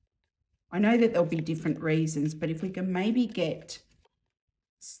 I know that there'll be different reasons, but if we can maybe get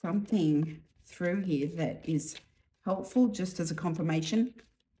something through here that is helpful just as a confirmation.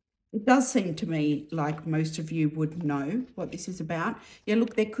 It does seem to me like most of you would know what this is about. Yeah,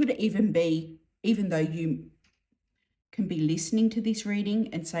 look, there could even be, even though you can be listening to this reading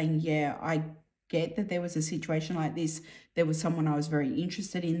and saying, yeah, I get that there was a situation like this. There was someone I was very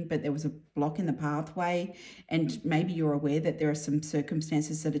interested in, but there was a block in the pathway. And maybe you're aware that there are some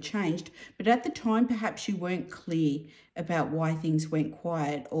circumstances that have changed. But at the time, perhaps you weren't clear about why things went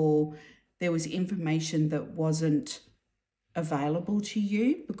quiet, or there was information that wasn't available to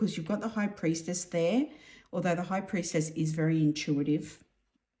you because you've got the High Priestess there, although the High Priestess is very intuitive.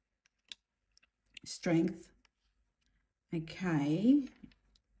 Strength. Okay.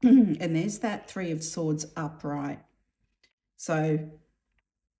 And there's that Three of Swords upright. So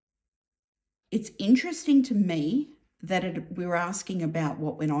it's interesting to me that we're asking about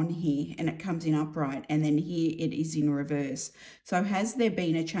what went on here, and it comes in upright, and then here it is in reverse. So has there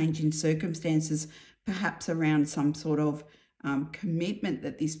been a change in circumstances, perhaps around some sort of commitment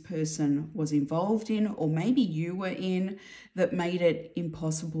that this person was involved in, or maybe you were in, that made it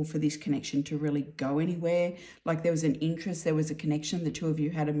impossible for this connection to really go anywhere? Like there was an interest, there was a connection, the two of you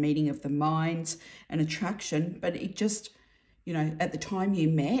had a meeting of the minds, an attraction, but it just, you know, at the time you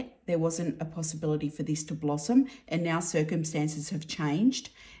met, there wasn't a possibility for this to blossom, and now circumstances have changed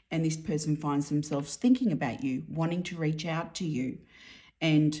and this person finds themselves thinking about you, wanting to reach out to you.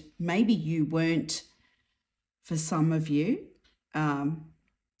 And maybe you weren't, for some of you,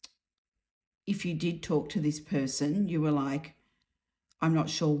 if you did talk to this person, you were like, I'm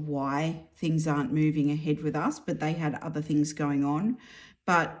not sure why things aren't moving ahead with us, but they had other things going on.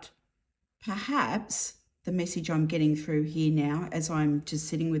 But perhaps the message I'm getting through here now, as I'm just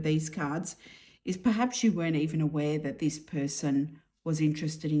sitting with these cards, is perhaps you weren't even aware that this person was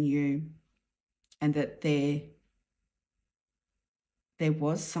interested in you, and that there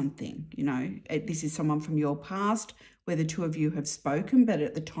was something, you know. This is someone from your past where the two of you have spoken, but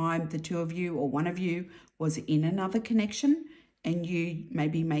at the time the two of you or one of you was in another connection, and you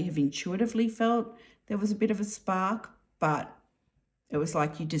maybe may have intuitively felt there was a bit of a spark, but it was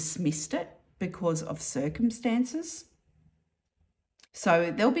like you dismissed it because of circumstances.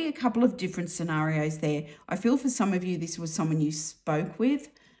 So there'll be a couple of different scenarios there. I feel for some of you, this was someone you spoke with,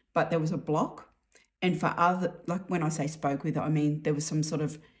 but there was a block. And for other, like when I say spoke with, I mean there was some sort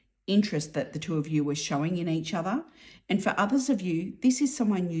of interest that the two of you were showing in each other. And for others of you, this is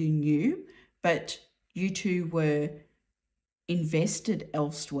someone you knew, but you two were invested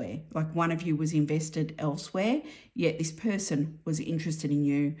elsewhere. Like one of you was invested elsewhere, yet this person was interested in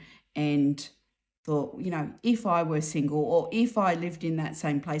you and thought, you know, if I were single, or if I lived in that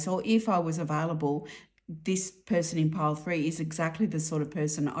same place, or if I was available, this person in pile 3 is exactly the sort of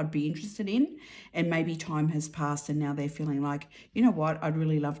person I'd be interested in. And maybe time has passed and now they're feeling like, you know what, I'd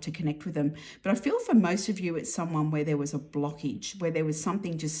really love to connect with them. But I feel for most of you, it's someone where there was a blockage, where there was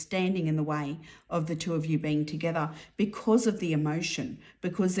something just standing in the way of the two of you being together because of the emotion,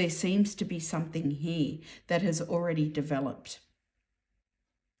 because there seems to be something here that has already developed.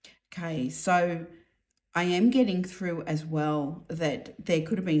 Okay, so I am getting through as well that there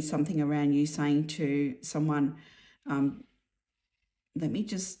could have been something around you saying to someone, let me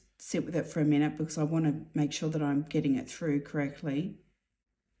just sit with it for a minute because I want to make sure that I'm getting it through correctly.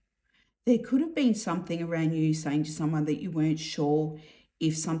 There could have been something around you saying to someone that you weren't sure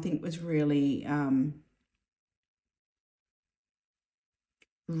if something was really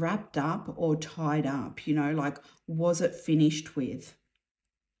wrapped up or tied up, you know, like was it finished with?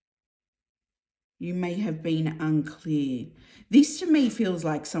 You may have been unclear. This to me feels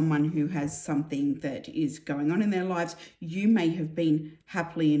like someone who has something that is going on in their lives. You may have been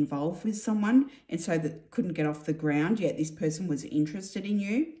happily involved with someone and so that couldn't get off the ground, yet this person was interested in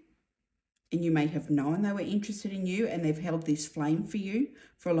you. And you may have known they were interested in you and they've held this flame for you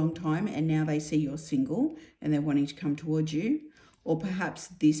for a long time, and now they see you're single and they're wanting to come towards you. Or perhaps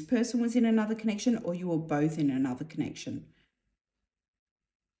this person was in another connection, or you were both in another connection.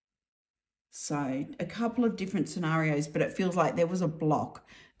 So a couple of different scenarios, but it feels like there was a block.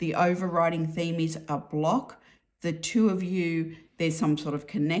 The overriding theme is a block. The two of you, there's some sort of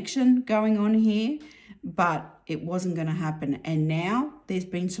connection going on here, but it wasn't going to happen. And now there's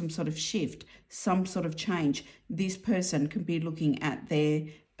been some sort of shift, some sort of change. This person can be looking at their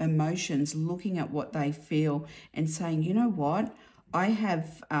emotions, looking at what they feel and saying, you know what? I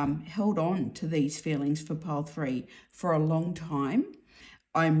have held on to these feelings for pile 3 for a long time.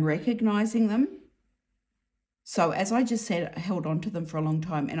 I'm recognizing them. So as I just said, I held on to them for a long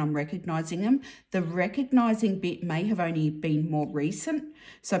time and I'm recognizing them. The recognizing bit may have only been more recent.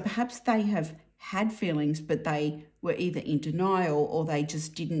 So perhaps they have had feelings, but they were either in denial or they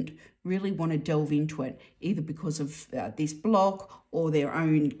just didn't really want to delve into it, either because of this block or their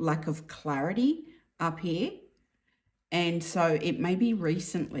own lack of clarity up here. And so it may be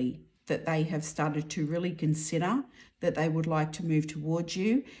recently that they have started to really consider that they would like to move towards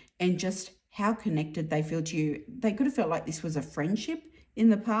you, and just how connected they feel to you. They could have felt like this was a friendship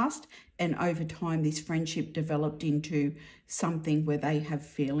in the past, and over time this friendship developed into something where they have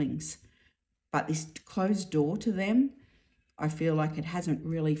feelings. But this closed door to them, I feel like it hasn't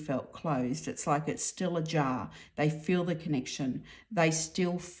really felt closed. It's like it's still ajar. They feel the connection. They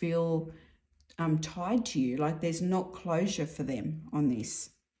still feel tied to you, like there's not closure for them on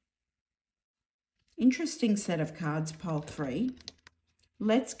this. Interesting set of cards, pile 3.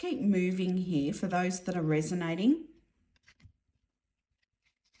 Let's keep moving here for those that are resonating.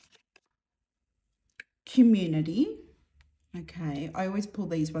 community. Okay, I always pull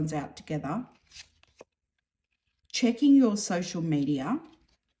these ones out together. Checking your social media.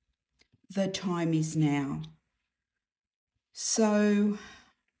 The time is now. So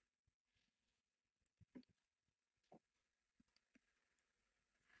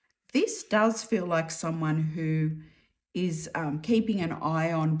this does feel like someone who is keeping an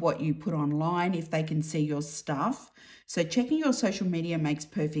eye on what you put online, if they can see your stuff. So checking your social media makes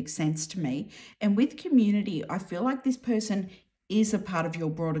perfect sense to me. And with community, I feel like this person is a part of your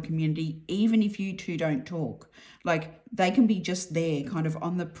broader community, even if you two don't talk. Like they can be just there, kind of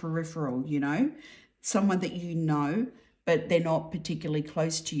on the peripheral, you know, someone that you know, but they're not particularly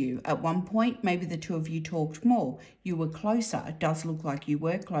close to you. At one point, maybe the two of you talked more. You were closer. It does look like you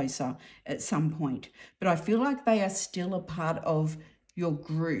were closer at some point. But I feel like they are still a part of your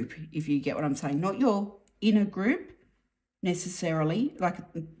group, if you get what I'm saying. Not your inner group necessarily, like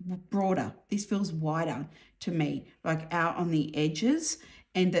broader. This feels wider to me, like out on the edges,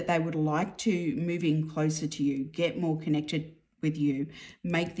 and that they would like to move in closer to you, get more connected with you,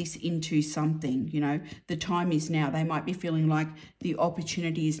 make this into something, you know. The time is now. They might be feeling like the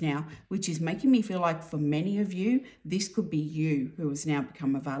opportunity is now, which is making me feel like for many of you, this could be you who has now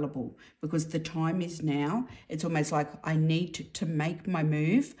become available, because the time is now. It's almost like I need to make my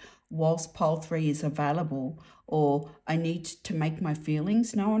move whilst pole 3 is available, or I need to make my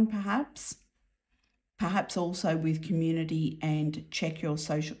feelings known, perhaps. Perhaps also with community and checking your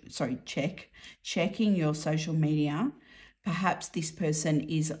social media. Perhaps this person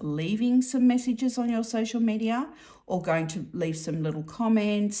is leaving some messages on your social media, or going to leave some little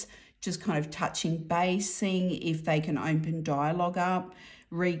comments, just kind of touching base, seeing if they can open dialogue up,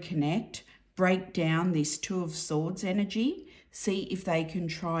 reconnect, break down this 2 of Swords energy, see if they can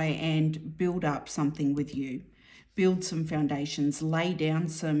try and build up something with you, build some foundations, lay down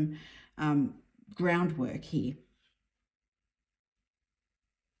some groundwork here.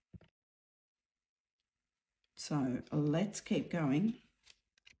 So let's keep going.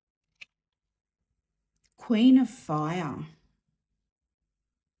 Queen of Fire.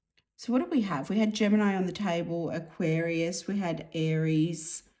 So what did we have? We had Gemini on the table, Aquarius, we had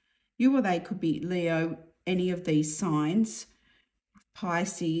Aries. You or they could be Leo, any of these signs.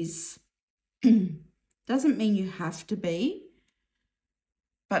 Pisces. Doesn't mean you have to be.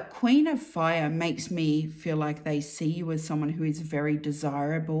 But Queen of Fire makes me feel like they see you as someone who is very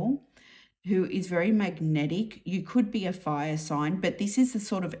desirable, who is very magnetic. You could be a fire sign, but this is the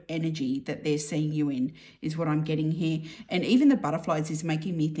sort of energy that they're seeing you in, is what I'm getting here. And even the butterflies is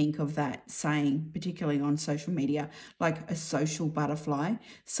making me think of that saying, particularly on social media, like a social butterfly,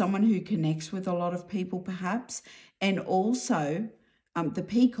 someone who connects with a lot of people perhaps. And also the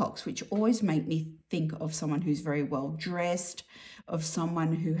peacocks, which always make me think of someone who's very well dressed, of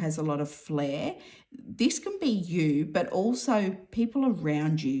someone who has a lot of flair. This can be you, but also people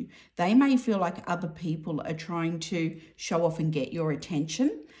around you. They may feel like other people are trying to show off and get your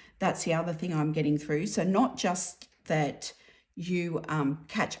attention. That's the other thing I'm getting through. So not just that you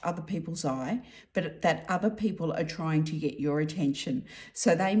catch other people's eye, but that other people are trying to get your attention.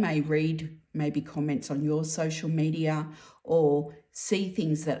 So they may read maybe comments on your social media, or see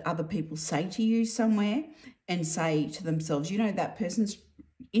things that other people say to you somewhere and say to themselves, you know, that person's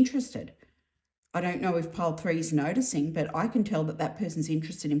interested. I don't know if pile 3 is noticing, but I can tell that that person's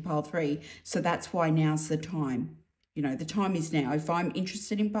interested in pile 3. So that's why now's the time. You know, the time is now. If I'm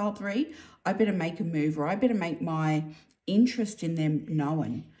interested in pile 3, I better make a move, or I better make my interest in them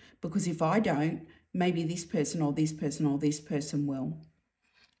known. Because if I don't, maybe this person or this person or this person will.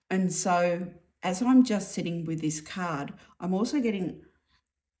 And so as I'm just sitting with this card, I'm also getting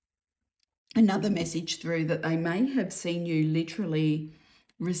another message through that they may have seen you literally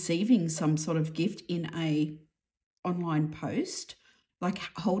receiving some sort of gift in a online post, like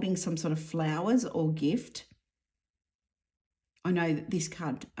holding some sort of flowers or gift. I know that these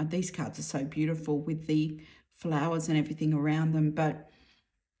cards are so beautiful with the flowers and everything around them, but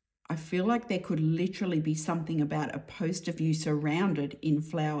I feel like there could literally be something about a post of you surrounded in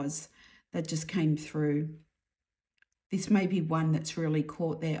flowers that just came through. This may be one that's really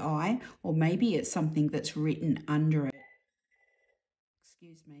caught their eye, or maybe it's something that's written under it.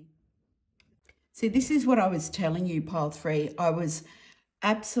 Excuse me. See, this is what I was telling you, pile 3. I was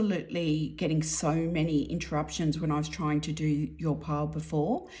absolutely getting so many interruptions when I was trying to do your pile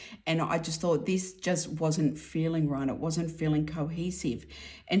before, and I just thought this just wasn't feeling right. It wasn't feeling cohesive.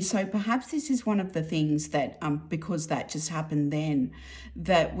 And so perhaps this is one of the things that because that just happened then,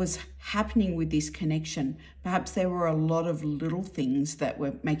 that was happening with this connection. Perhaps there were a lot of little things that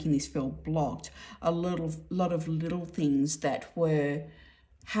were making this feel blocked, a lot of little things that were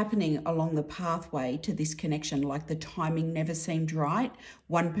happening along the pathway to this connection, like the timing never seemed right.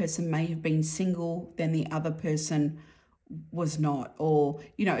 One person may have been single, then the other person was not, or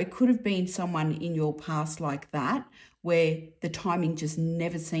you know, it could have been someone in your past like that, where the timing just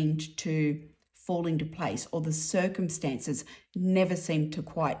never seemed to fall into place, or the circumstances never seemed to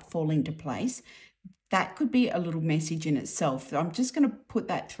quite fall into place. That could be a little message in itself. I'm just going to put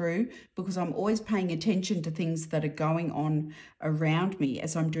that through because I'm always paying attention to things that are going on around me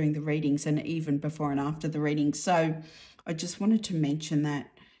as I'm doing the readings, and even before and after the readings. So I just wanted to mention that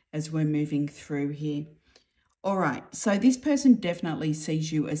as we're moving through here. All right, so this person definitely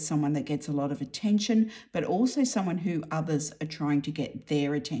sees you as someone that gets a lot of attention, but also someone who others are trying to get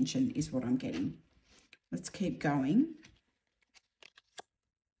their attention is what I'm getting. Let's keep going.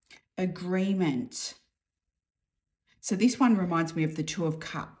 Agreement. So this one reminds me of the Two of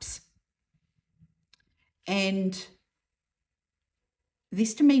Cups. And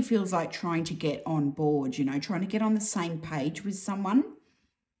this to me feels like trying to get on board, you know, trying to get on the same page with someone.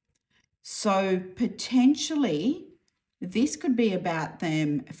 So potentially this could be about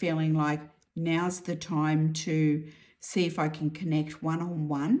them feeling like now's the time to see if I can connect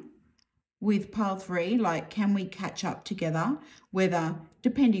one-on-one with pile 3. Like, can we catch up together? Whether,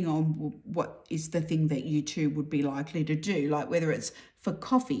 depending on what is the thing that you two would be likely to do, like whether it's for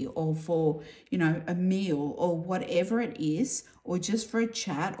coffee or for, you know, a meal or whatever it is, or just for a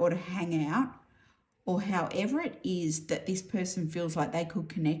chat or to hang out, or however it is that this person feels like they could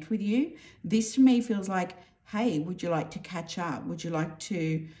connect with you. This to me feels like, hey, would you like to catch up? Would you like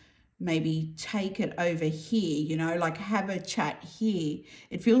to maybe take it over here, you know, like have a chat here?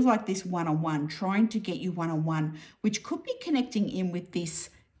 It feels like this one-on-one, trying to get you one-on-one, which could be connecting in with this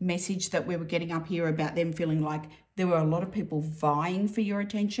message that we were getting up here about them feeling like there were a lot of people vying for your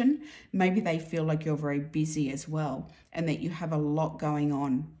attention. Maybe they feel like you're very busy as well and that you have a lot going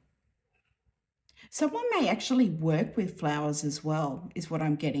on. Someone may actually work with flowers as well, is what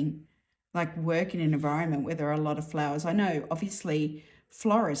I'm getting. Like work in an environment where there are a lot of flowers. I know obviously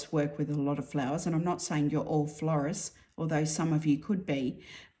florists work with a lot of flowers, and I'm not saying you're all florists, although some of you could be,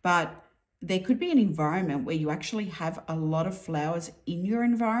 but there could be an environment where you actually have a lot of flowers in your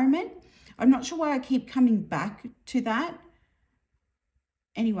environment. I'm not sure why I keep coming back to that.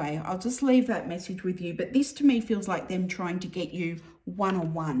 Anyway, I'll just leave that message with you. But this to me feels like them trying to get you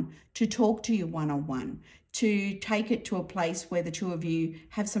one-on-one, to talk to you one-on-one, to take it to a place where the two of you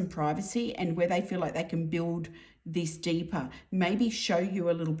have some privacy and where they feel like they can build this deeper. Maybe show you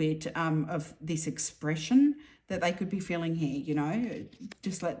a little bit of this expression that they could be feeling here, you know,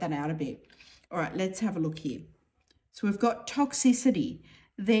 just let that out a bit. All right, let's have a look here. So we've got toxicity.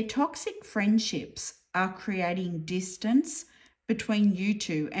 Their toxic friendships are creating distance between you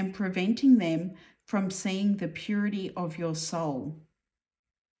two and preventing them from seeing the purity of your soul.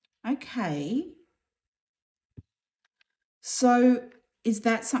 Okay. So is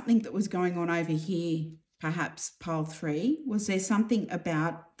that something that was going on over here, perhaps pile 3? Was there something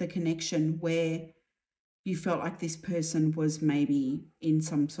about the connection where you felt like this person was maybe in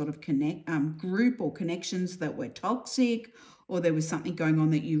some sort of group or connections that were toxic, or there was something going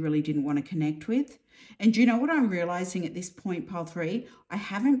on that you really didn't want to connect with? And do you know what I'm realizing at this point, pile 3? I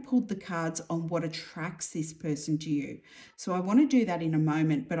haven't pulled the cards on what attracts this person to you. So I want to do that in a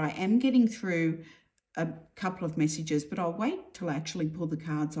moment, but I am getting through a couple of messages, but I'll wait till I actually pull the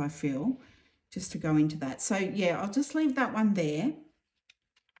cards, I feel, just to go into that. So yeah, I'll just leave that one there.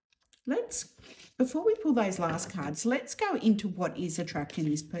 Before we pull those last cards, let's go into what is attracting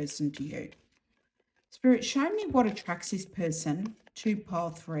this person to you. Spirit, show me what attracts this person to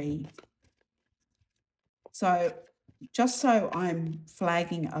pile 3. So just so I'm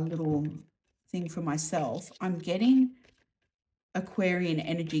flagging a little thing for myself, I'm getting Aquarian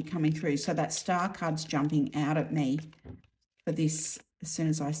energy coming through. So that star card's jumping out at me for this as soon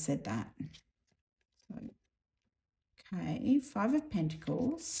as I said that. So, okay, 5 of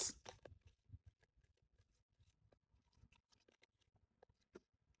Pentacles.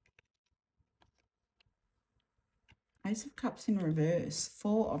 Ace of Cups in reverse.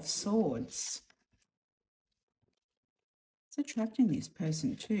 4 of Swords. It's attracting this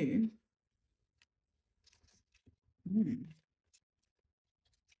person too.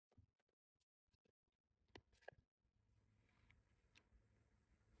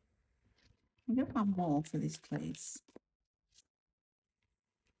 I'll get one more for this, please.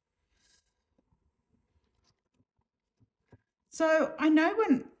 So I know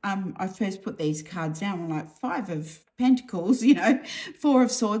when I first put these cards down, I'm like 5 of Pentacles, you know, 4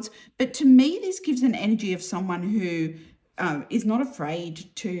 of Swords. But to me, this gives an energy of someone who is not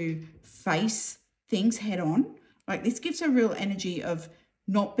afraid to face things head on. Like this gives a real energy of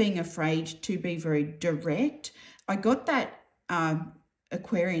not being afraid to be very direct. I got that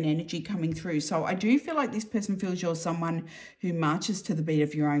Aquarian energy coming through. So I do feel like this person feels you're someone who marches to the beat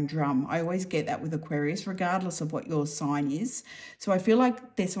of your own drum. I always get that with Aquarius, regardless of what your sign is. So I feel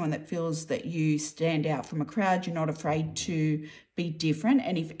like there's someone that feels that you stand out from a crowd. You're not afraid to be different.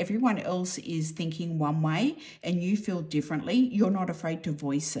 And if everyone else is thinking one way and you feel differently, you're not afraid to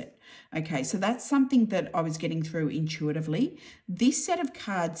voice it. Okay, so that's something that I was getting through intuitively. This set of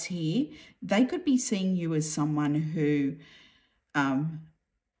cards here, they could be seeing you as someone who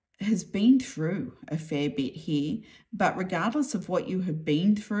has been through a fair bit here, but regardless of what you have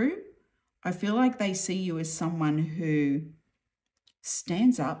been through, I feel like they see you as someone who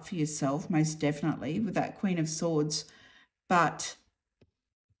stands up for yourself, most definitely, with that Queen of Swords. But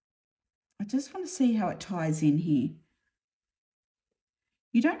I just want to see how it ties in here.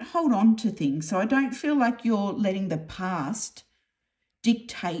 You don't hold on to things, so I don't feel like you're letting the past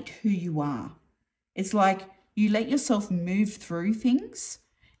dictate who you are. It's like you let yourself move through things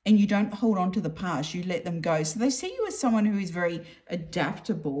and you don't hold on to the past. You let them go. So they see you as someone who is very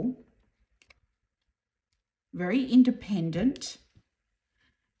adaptable, very independent.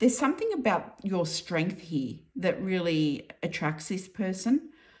 There's something about your strength here that really attracts this person,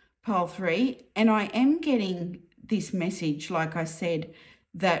 Pile 3. And I am getting this message, like I said,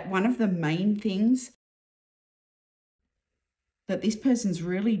 that one of the main things that this person's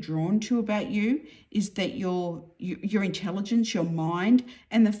really drawn to about you is that your intelligence, your mind,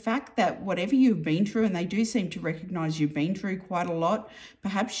 and the fact that whatever you've been through, and they do seem to recognize you've been through quite a lot.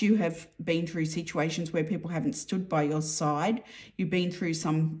 Perhaps you have been through situations where people haven't stood by your side. You've been through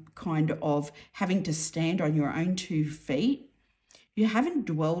some kind of having to stand on your own 2 feet. You haven't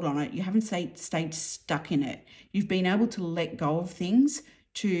dwelled on it. You haven't stayed stuck in it. You've been able to let go of things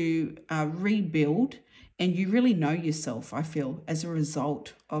to rebuild. And you really know yourself, I feel, as a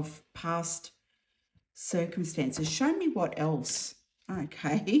result of past circumstances. Show me what else.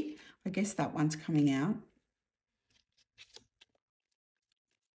 Okay, I guess that one's coming out.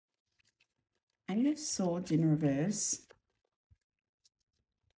 8 of Swords in reverse.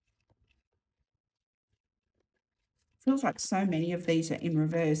 Feels like so many of these are in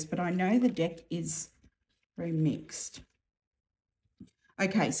reverse, but I know the deck is very mixed.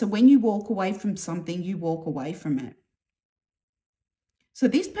 Okay, so when you walk away from something, you walk away from it. So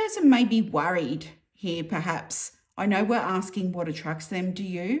this person may be worried here, perhaps. I know we're asking what attracts them to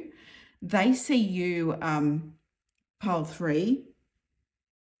you. They see you, Pile 3,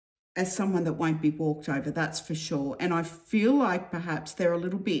 as someone that won't be walked over, that's for sure. And I feel like perhaps they're a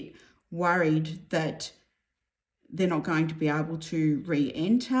little bit worried that they're not going to be able to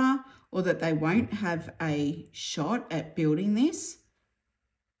re-enter, or that they won't have a shot at building this.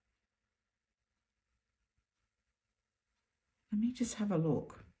 Let me just have a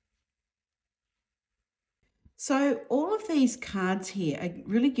look. So all of these cards here are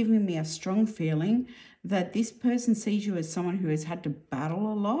really giving me a strong feeling that this person sees you as someone who has had to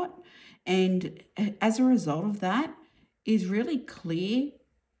battle a lot, and as a result of that is really clear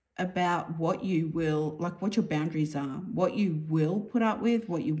about what you will, like what your boundaries are, what you will put up with,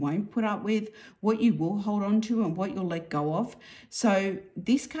 what you won't put up with, what you will hold on to, and what you'll let go of. So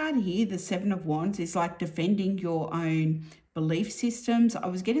this card here, the 7 of Wands, is like defending your own belief systems. I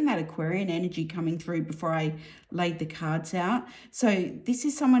was getting that Aquarian energy coming through before I laid the cards out. So this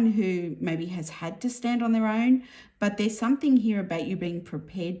is someone who maybe has had to stand on their own, but there's something here about you being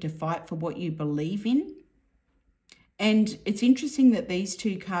prepared to fight for what you believe in. And it's interesting that these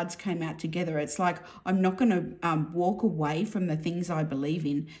 2 cards came out together. It's like, I'm not going to walk away from the things I believe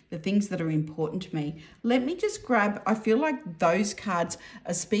in, the things that are important to me. Let me just grab, I feel like those cards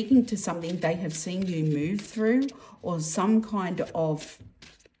are speaking to something they have seen you move through, or some kind of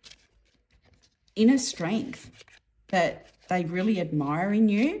inner strength that they really admire in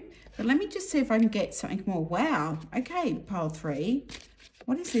you. But let me just see if I can get something more. Wow. Okay, Pile 3.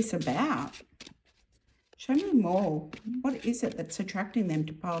 What is this about? Show me more. What is it that's attracting them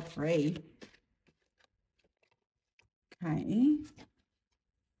to Pile 3? Okay.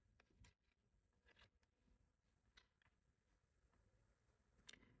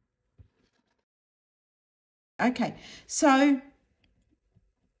 Okay, so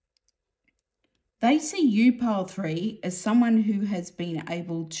they see you, Pile 3, as someone who has been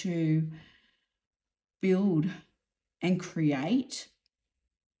able to build and create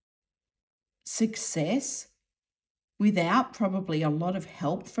success without probably a lot of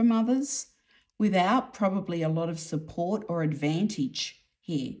help from others, without probably a lot of support or advantage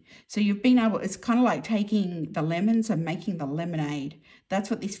here. So you've been able, it's kind of like taking the lemons and making the lemonade. That's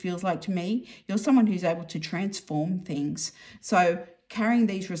what this feels like to me. You're someone who's able to transform things. So carrying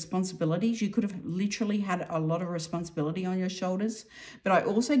these responsibilities. You could have literally had a lot of responsibility on your shoulders. But I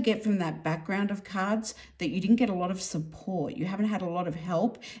also get from that background of cards that you didn't get a lot of support. You haven't had a lot of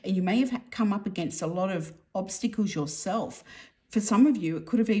help, and you may have come up against a lot of obstacles yourself. For some of you, it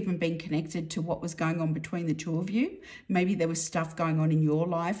could have even been connected to what was going on between the two of you. Maybe there was stuff going on in your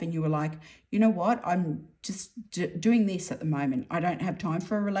life and you were like, you know what, I'm just doing this at the moment. I don't have time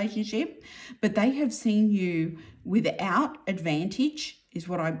for a relationship. But they have seen you without advantage, is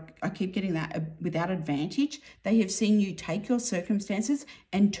what I keep getting that, without advantage. They have seen you take your circumstances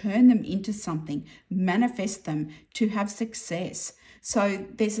and turn them into something, manifest them to have success. So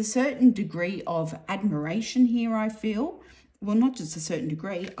there's a certain degree of admiration here, I feel. Well, not just a certain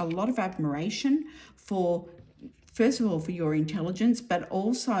degree, a lot of admiration for, first of all, for your intelligence, but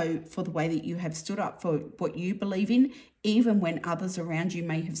also for the way that you have stood up for what you believe in, even when others around you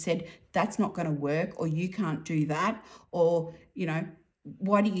may have said, that's not going to work, or you can't do that, or, you know,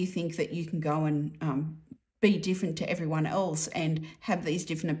 why do you think that you can go and be different to everyone else and have these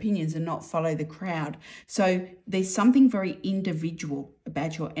different opinions and not follow the crowd? So there's something very individual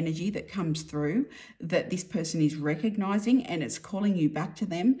about your energy that comes through that this person is recognizing, and it's calling you back to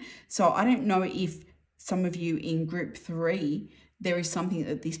them. So I don't know if some of you in group 3, there is something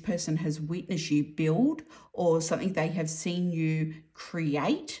that this person has witnessed you build, or something they have seen you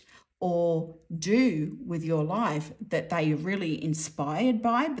create or do with your life that they are really inspired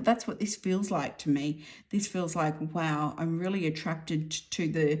by. But that's what this feels like to me. This feels like, wow, I'm really attracted to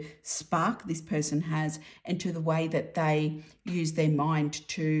the spark this person has and to the way that they use their mind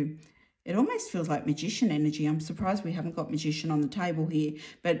to, it almost feels like magician energy. I'm surprised we haven't got magician on the table here,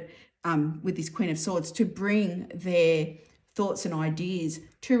 but with this Queen of Swords, to bring their thoughts and ideas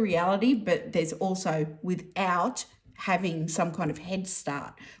to reality. But there's also without having some kind of head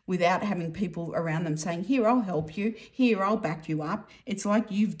start, without having people around them saying, here, I'll help you, here, I'll back you up. It's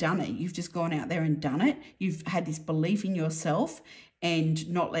like you've done it. You've just gone out there and done it. You've had this belief in yourself and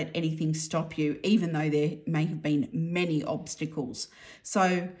not let anything stop you, even though there may have been many obstacles.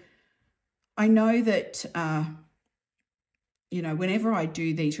 So I know that, you know, whenever I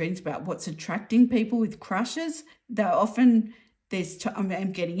do these readings about what's attracting people with crushes, they're often,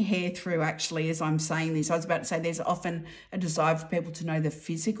 I'm getting hair through actually as I'm saying this. I was about to say there's often a desire for people to know the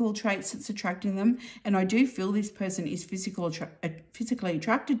physical traits that's attracting them. And I do feel this person is physically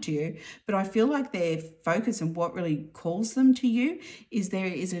attracted to you, but I feel like their focus and what really calls them to you is there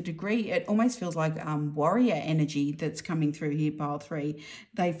is a degree, it almost feels like warrior energy that's coming through here, pile 3.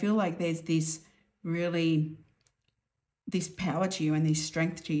 They feel like there's this power to you and this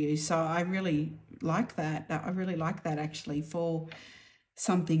strength to you. So I really like that. I really like that actually, for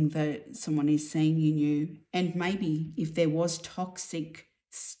something that someone is seeing in you. And maybe if there was toxic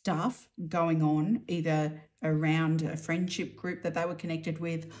stuff going on, either around a friendship group that they were connected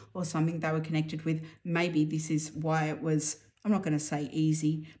with or something they were connected with, maybe this is why it was, I'm not going to say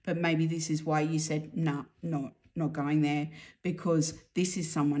easy, but maybe this is why you said, nah, not going there, because this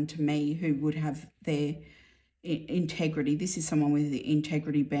is someone to me who would have their integrity. This is someone with the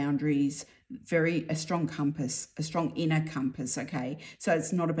integrity, boundaries, a strong compass, a strong inner compass. Okay, so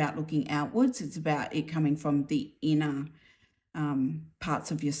it's not about looking outwards, it's about it coming from the inner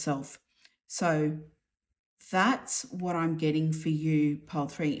parts of yourself. So that's what I'm getting for you, pile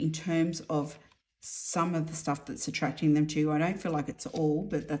 3, in terms of some of the stuff that's attracting them to you. I don't feel like it's all,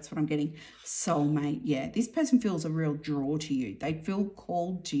 but that's what I'm getting. Soulmate. Yeah, this person feels a real draw to you. They feel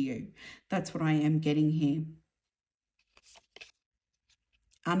called to you. That's what I am getting here.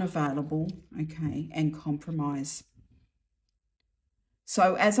 Unavailable, okay, and compromise.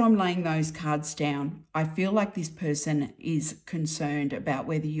 So as I'm laying those cards down, I feel like this person is concerned about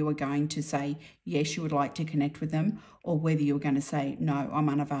whether you are going to say, yes, you would like to connect with them, or whether you're going to say, no, I'm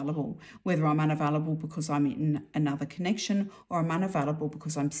unavailable. Whether I'm unavailable because I'm in another connection, or I'm unavailable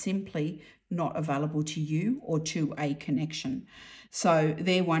because I'm simply not available to you or to a connection. So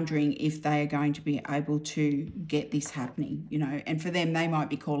they're wondering if they are going to be able to get this happening, you know, and for them, they might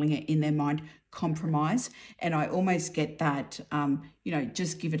be calling it in their mind compromise. And I almost get that, you know,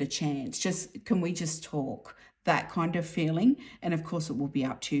 just give it a chance. Can we just talk? That kind of feeling. And of course, it will be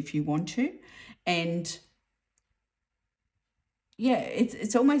up to you if you want to. And yeah,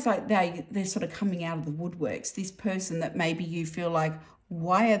 it's almost like they're sort of coming out of the woodworks. This person that maybe you feel like,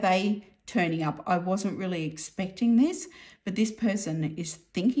 why are they turning up? I wasn't really expecting this, but this person is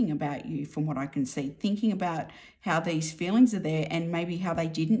thinking about you from what I can see, thinking about how these feelings are there and maybe how they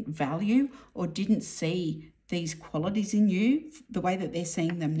didn't value or didn't see these qualities in you the way that they're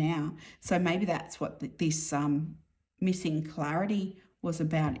seeing them now. So maybe that's what this missing clarity was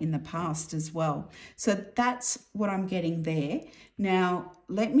about in the past as well. So that's what I'm getting there. Now,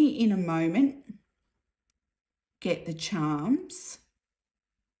 let me in a moment get the charms,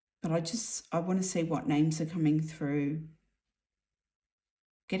 but I want to see what names are coming through.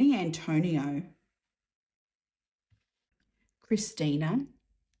 Getting Antonio, Christina,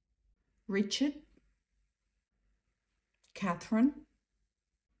 Richard, Catherine,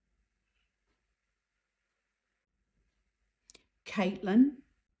 Caitlin,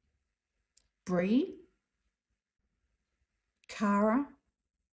 Bree, Cara,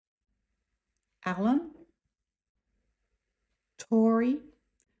 Alan, Tori,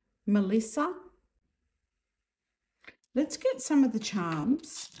 Melissa. Let's get some of the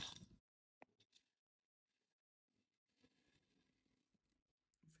charms.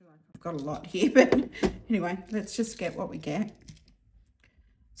 I feel like I've got a lot here, but anyway, let's just get what we get.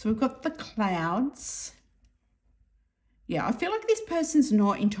 So we've got the clouds. Yeah, I feel like this person's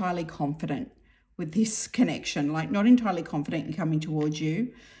not entirely confident with this connection, like not entirely confident in coming towards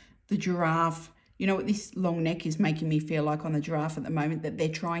you. The giraffe, you know what this long neck is making me feel like on the giraffe at the moment, that they're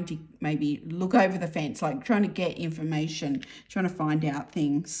trying to maybe look over the fence, like trying to get information, trying to find out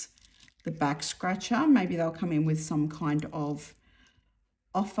things. The back scratcher, maybe they'll come in with some kind of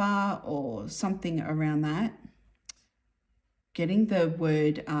offer or something around that. Getting the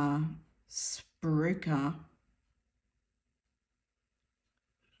word spruiker,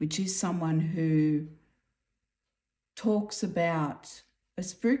 which is someone who talks about, a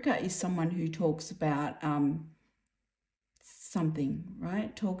spruiker is someone who talks about something,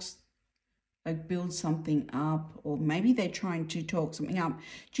 right? Talks, like build something up, or maybe they're trying to talk something up.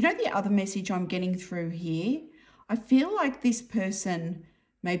 Do you know the other message I'm getting through here? I feel like this person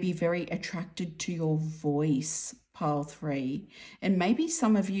may be very attracted to your voice, pile 3. And maybe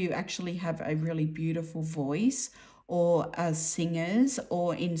some of you actually have a really beautiful voice, or as singers,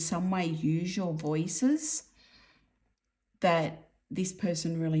 or in some way use your voices, that this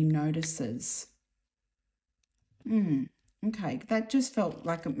person really notices. Okay, that just felt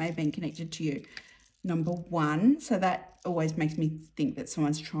like it may have been connected to you. Number 1, so that always makes me think that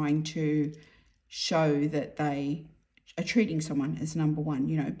someone's trying to show that they are treating someone as number 1,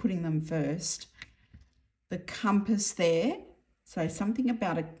 you know, putting them first. The compass there, so something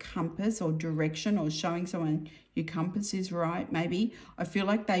about a compass or direction, or showing someone your compass is right, maybe. I feel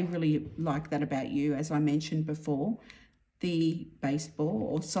like they really like that about you, as I mentioned before. The baseball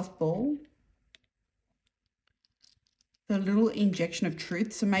or softball. The little injection of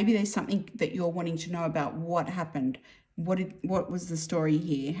truth. So maybe there's something that you're wanting to know about what happened. What was the story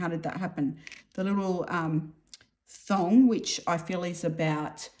here? How did that happen? The little thong, which I feel is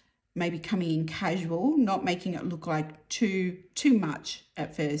about maybe coming in casual, not making it look like too much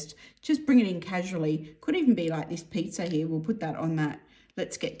at first. Just bring it in casually. Could even be like this pizza here. We'll put that on that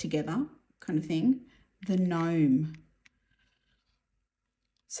let's get together kind of thing. The gnome.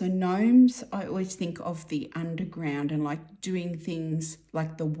 So gnomes, I always think of the underground and like doing things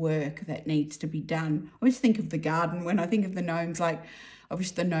like the work that needs to be done. I always think of the garden when I think of the gnomes, like I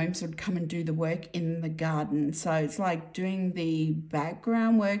wish the gnomes would come and do the work in the garden. So it's like doing the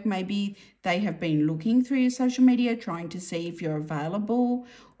background work. Maybe they have been looking through your social media, trying to see if you're available,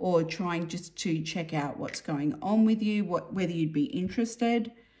 or trying just to check out what's going on with you, whether you'd be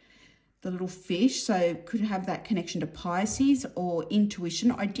interested. The little fish, so could have that connection to Pisces or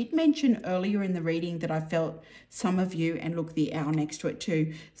intuition. I did mention earlier in the reading that I felt some of you, and look, the owl next to it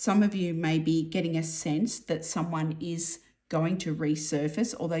too, some of you may be getting a sense that someone is going to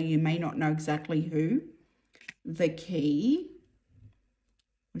resurface, although you may not know exactly who. The key,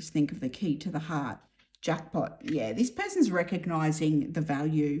 let's think of the key to the heart. Jackpot, yeah, this person's recognizing the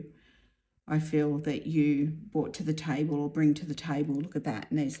value, I feel, that you brought to the table or bring to the table. Look at that.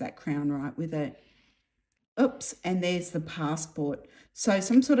 And there's that crown right with it. Oops. And there's the passport. So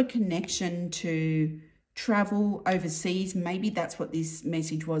some sort of connection to travel overseas. Maybe that's what this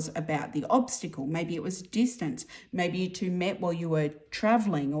message was about, the obstacle. Maybe it was distance. Maybe you two met while you were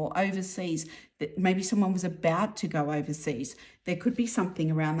traveling or overseas. That maybe someone was about to go overseas. There could be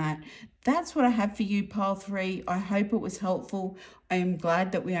something around that. That's what I have for you, pile 3. I hope it was helpful. I am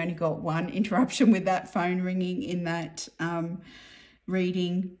glad that we only got one interruption with that phone ringing in that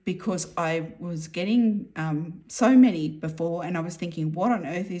reading, because I was getting so many before, and I was thinking, what on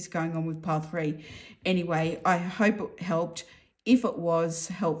earth is going on with pile 3? Anyway, I hope it helped. If it was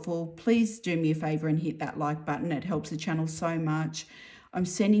helpful, please do me a favor and hit that like button. It helps the channel so much. I'm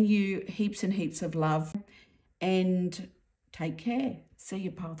sending you heaps and heaps of love, and take care. See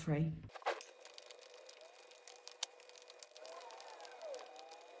you, pile 3.